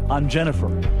hit on Jennifer.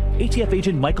 ATF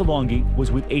agent Michael Longi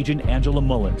was with agent Angela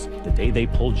Mullins the day they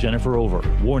pulled Jennifer over,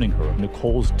 warning her of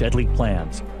Nicole's deadly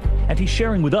plans. And he's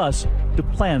sharing with us the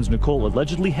plans Nicole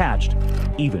allegedly hatched,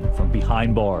 even from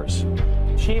behind bars.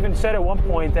 She even said at one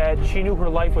point that she knew her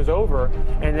life was over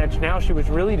and that now she was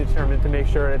really determined to make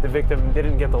sure that the victim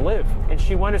didn't get to live. And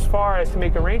she went as far as to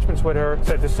make arrangements with her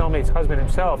so that the cellmate's husband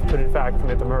himself could in fact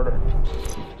commit the murder.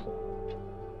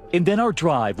 And then our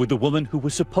drive with the woman who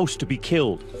was supposed to be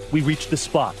killed. We reached the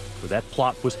spot where that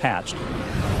plot was hatched.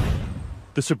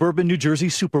 The suburban New Jersey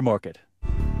supermarket.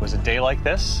 It was a day like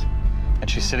this, and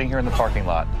she's sitting here in the parking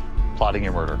lot, plotting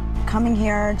your murder. Coming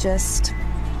here just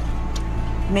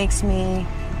makes me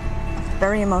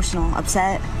very emotional,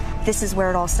 upset. This is where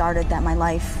it all started, that my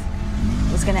life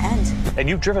was going to end. And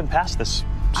you've driven past this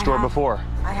store before.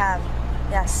 I have,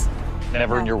 yes.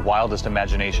 Never in your wildest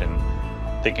imagination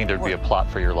thinking there'd be a plot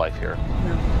for your life here.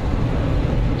 No.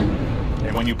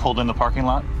 And when you pulled in the parking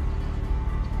lot?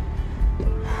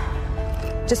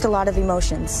 Just a lot of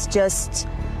emotions. Just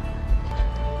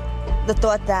the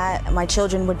thought that my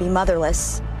children would be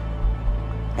motherless.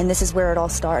 And this is where it all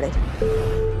started.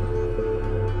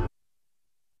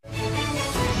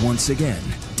 Once again,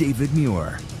 David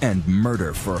Muir and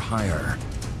Murder for Hire.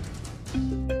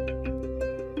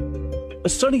 A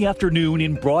sunny afternoon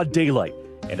in broad daylight,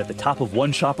 and at the top of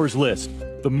one shopper's list,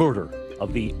 the murder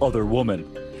of the other woman.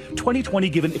 2020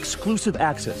 given exclusive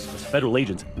access as federal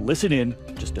agents listen in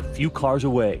just a few cars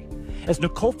away as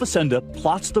Nicole Facenda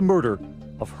plots the murder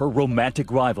of her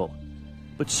romantic rival.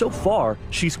 But so far,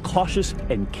 she's cautious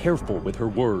and careful with her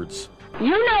words. You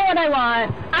know what I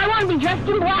want. I want to be dressed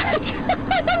in black.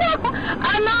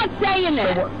 I'm not saying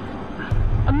it.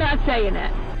 I'm not saying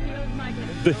it.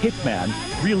 The hitman,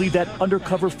 really that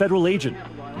undercover federal agent.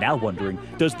 Now wondering,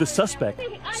 does the suspect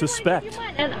suspect?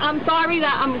 And I'm sorry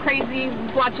that I'm crazy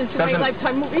watching too many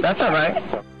Lifetime movies. That's all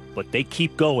right. But they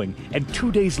keep going, and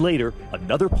 2 days later,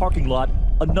 another parking lot,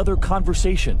 another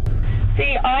conversation.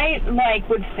 See, I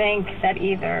would think that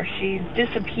either she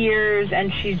disappears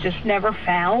and she's just never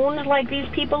found, like these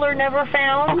people are never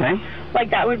found. Okay. Like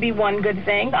that would be one good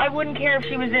thing. I wouldn't care if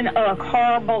she was in a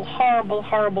horrible, horrible,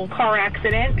 horrible car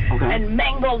accident and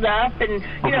mangled up, and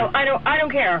you know, I don't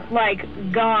care. Like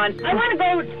gone. I want to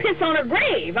go piss on her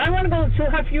grave. I want to go to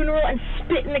her funeral and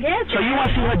spit in the gas. So you want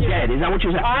to see her dead? Is that what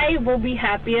you're saying? I will be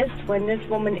happiest when this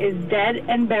woman is dead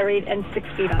and buried and 6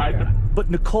 feet under. But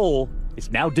Nicole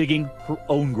is now digging her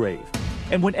own grave.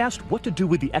 And when asked what to do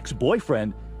with the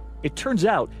ex-boyfriend, it turns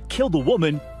out, kill the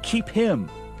woman, keep him.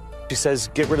 She says,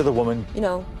 get rid of the woman. You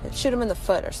know, shoot him in the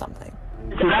foot or something.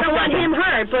 I don't want him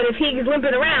hurt, but if he's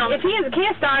limping around, if he has a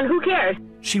cast on, who cares?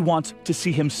 She wants to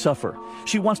see him suffer.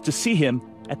 She wants to see him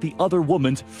at the other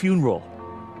woman's funeral.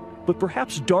 But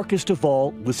perhaps darkest of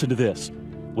all, listen to this.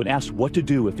 When asked what to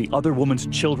do if the other woman's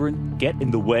children get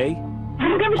in the way, I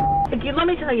don't give a shit. Let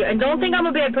me tell you, and don't think I'm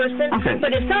a bad person,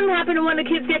 but if something happened and one of the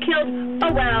kids get killed,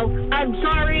 oh well, I'm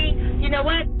sorry, you know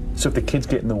what? So if the kids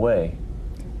get in the way,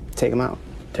 take them out.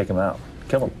 Take them out.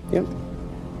 Kill them.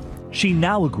 Yep. She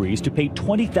now agrees to pay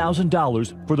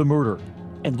 $20,000 for the murder.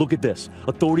 And look at this.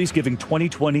 Authorities giving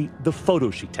 2020 the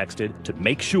photo she texted to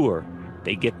make sure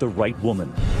they get the right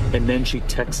woman. And then she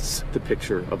texts the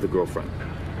picture of the girlfriend.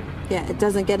 Yeah, it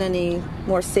doesn't get any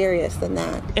more serious than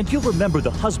that. And you'll remember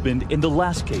the husband in the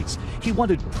last case. He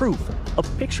wanted proof, a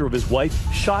picture of his wife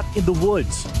shot in the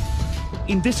woods.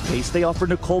 In this case, they offer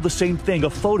Nicole the same thing, a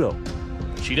photo.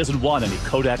 She doesn't want any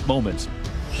Kodak moments.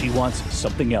 She wants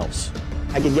something else.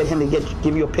 I can get him to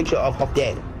give you a picture of her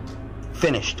dead.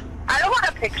 Finished. I don't want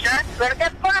a picture. Better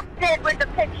get busted with the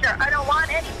picture. I don't want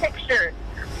any pictures.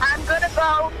 I'm gonna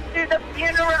go to the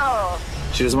funeral.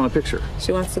 She doesn't want a picture.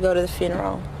 She wants to go to the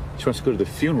funeral. She wants to go to the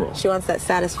funeral. She wants that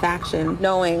satisfaction,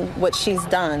 knowing what she's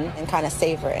done and kind of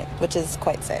savor it, which is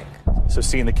quite sick. So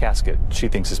seeing the casket, she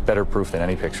thinks is better proof than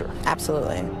any picture.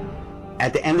 Absolutely.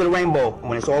 At the end of the rainbow,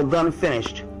 when it's all done and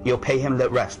finished, you'll pay him the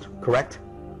rest, correct?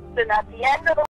 Then at the end of the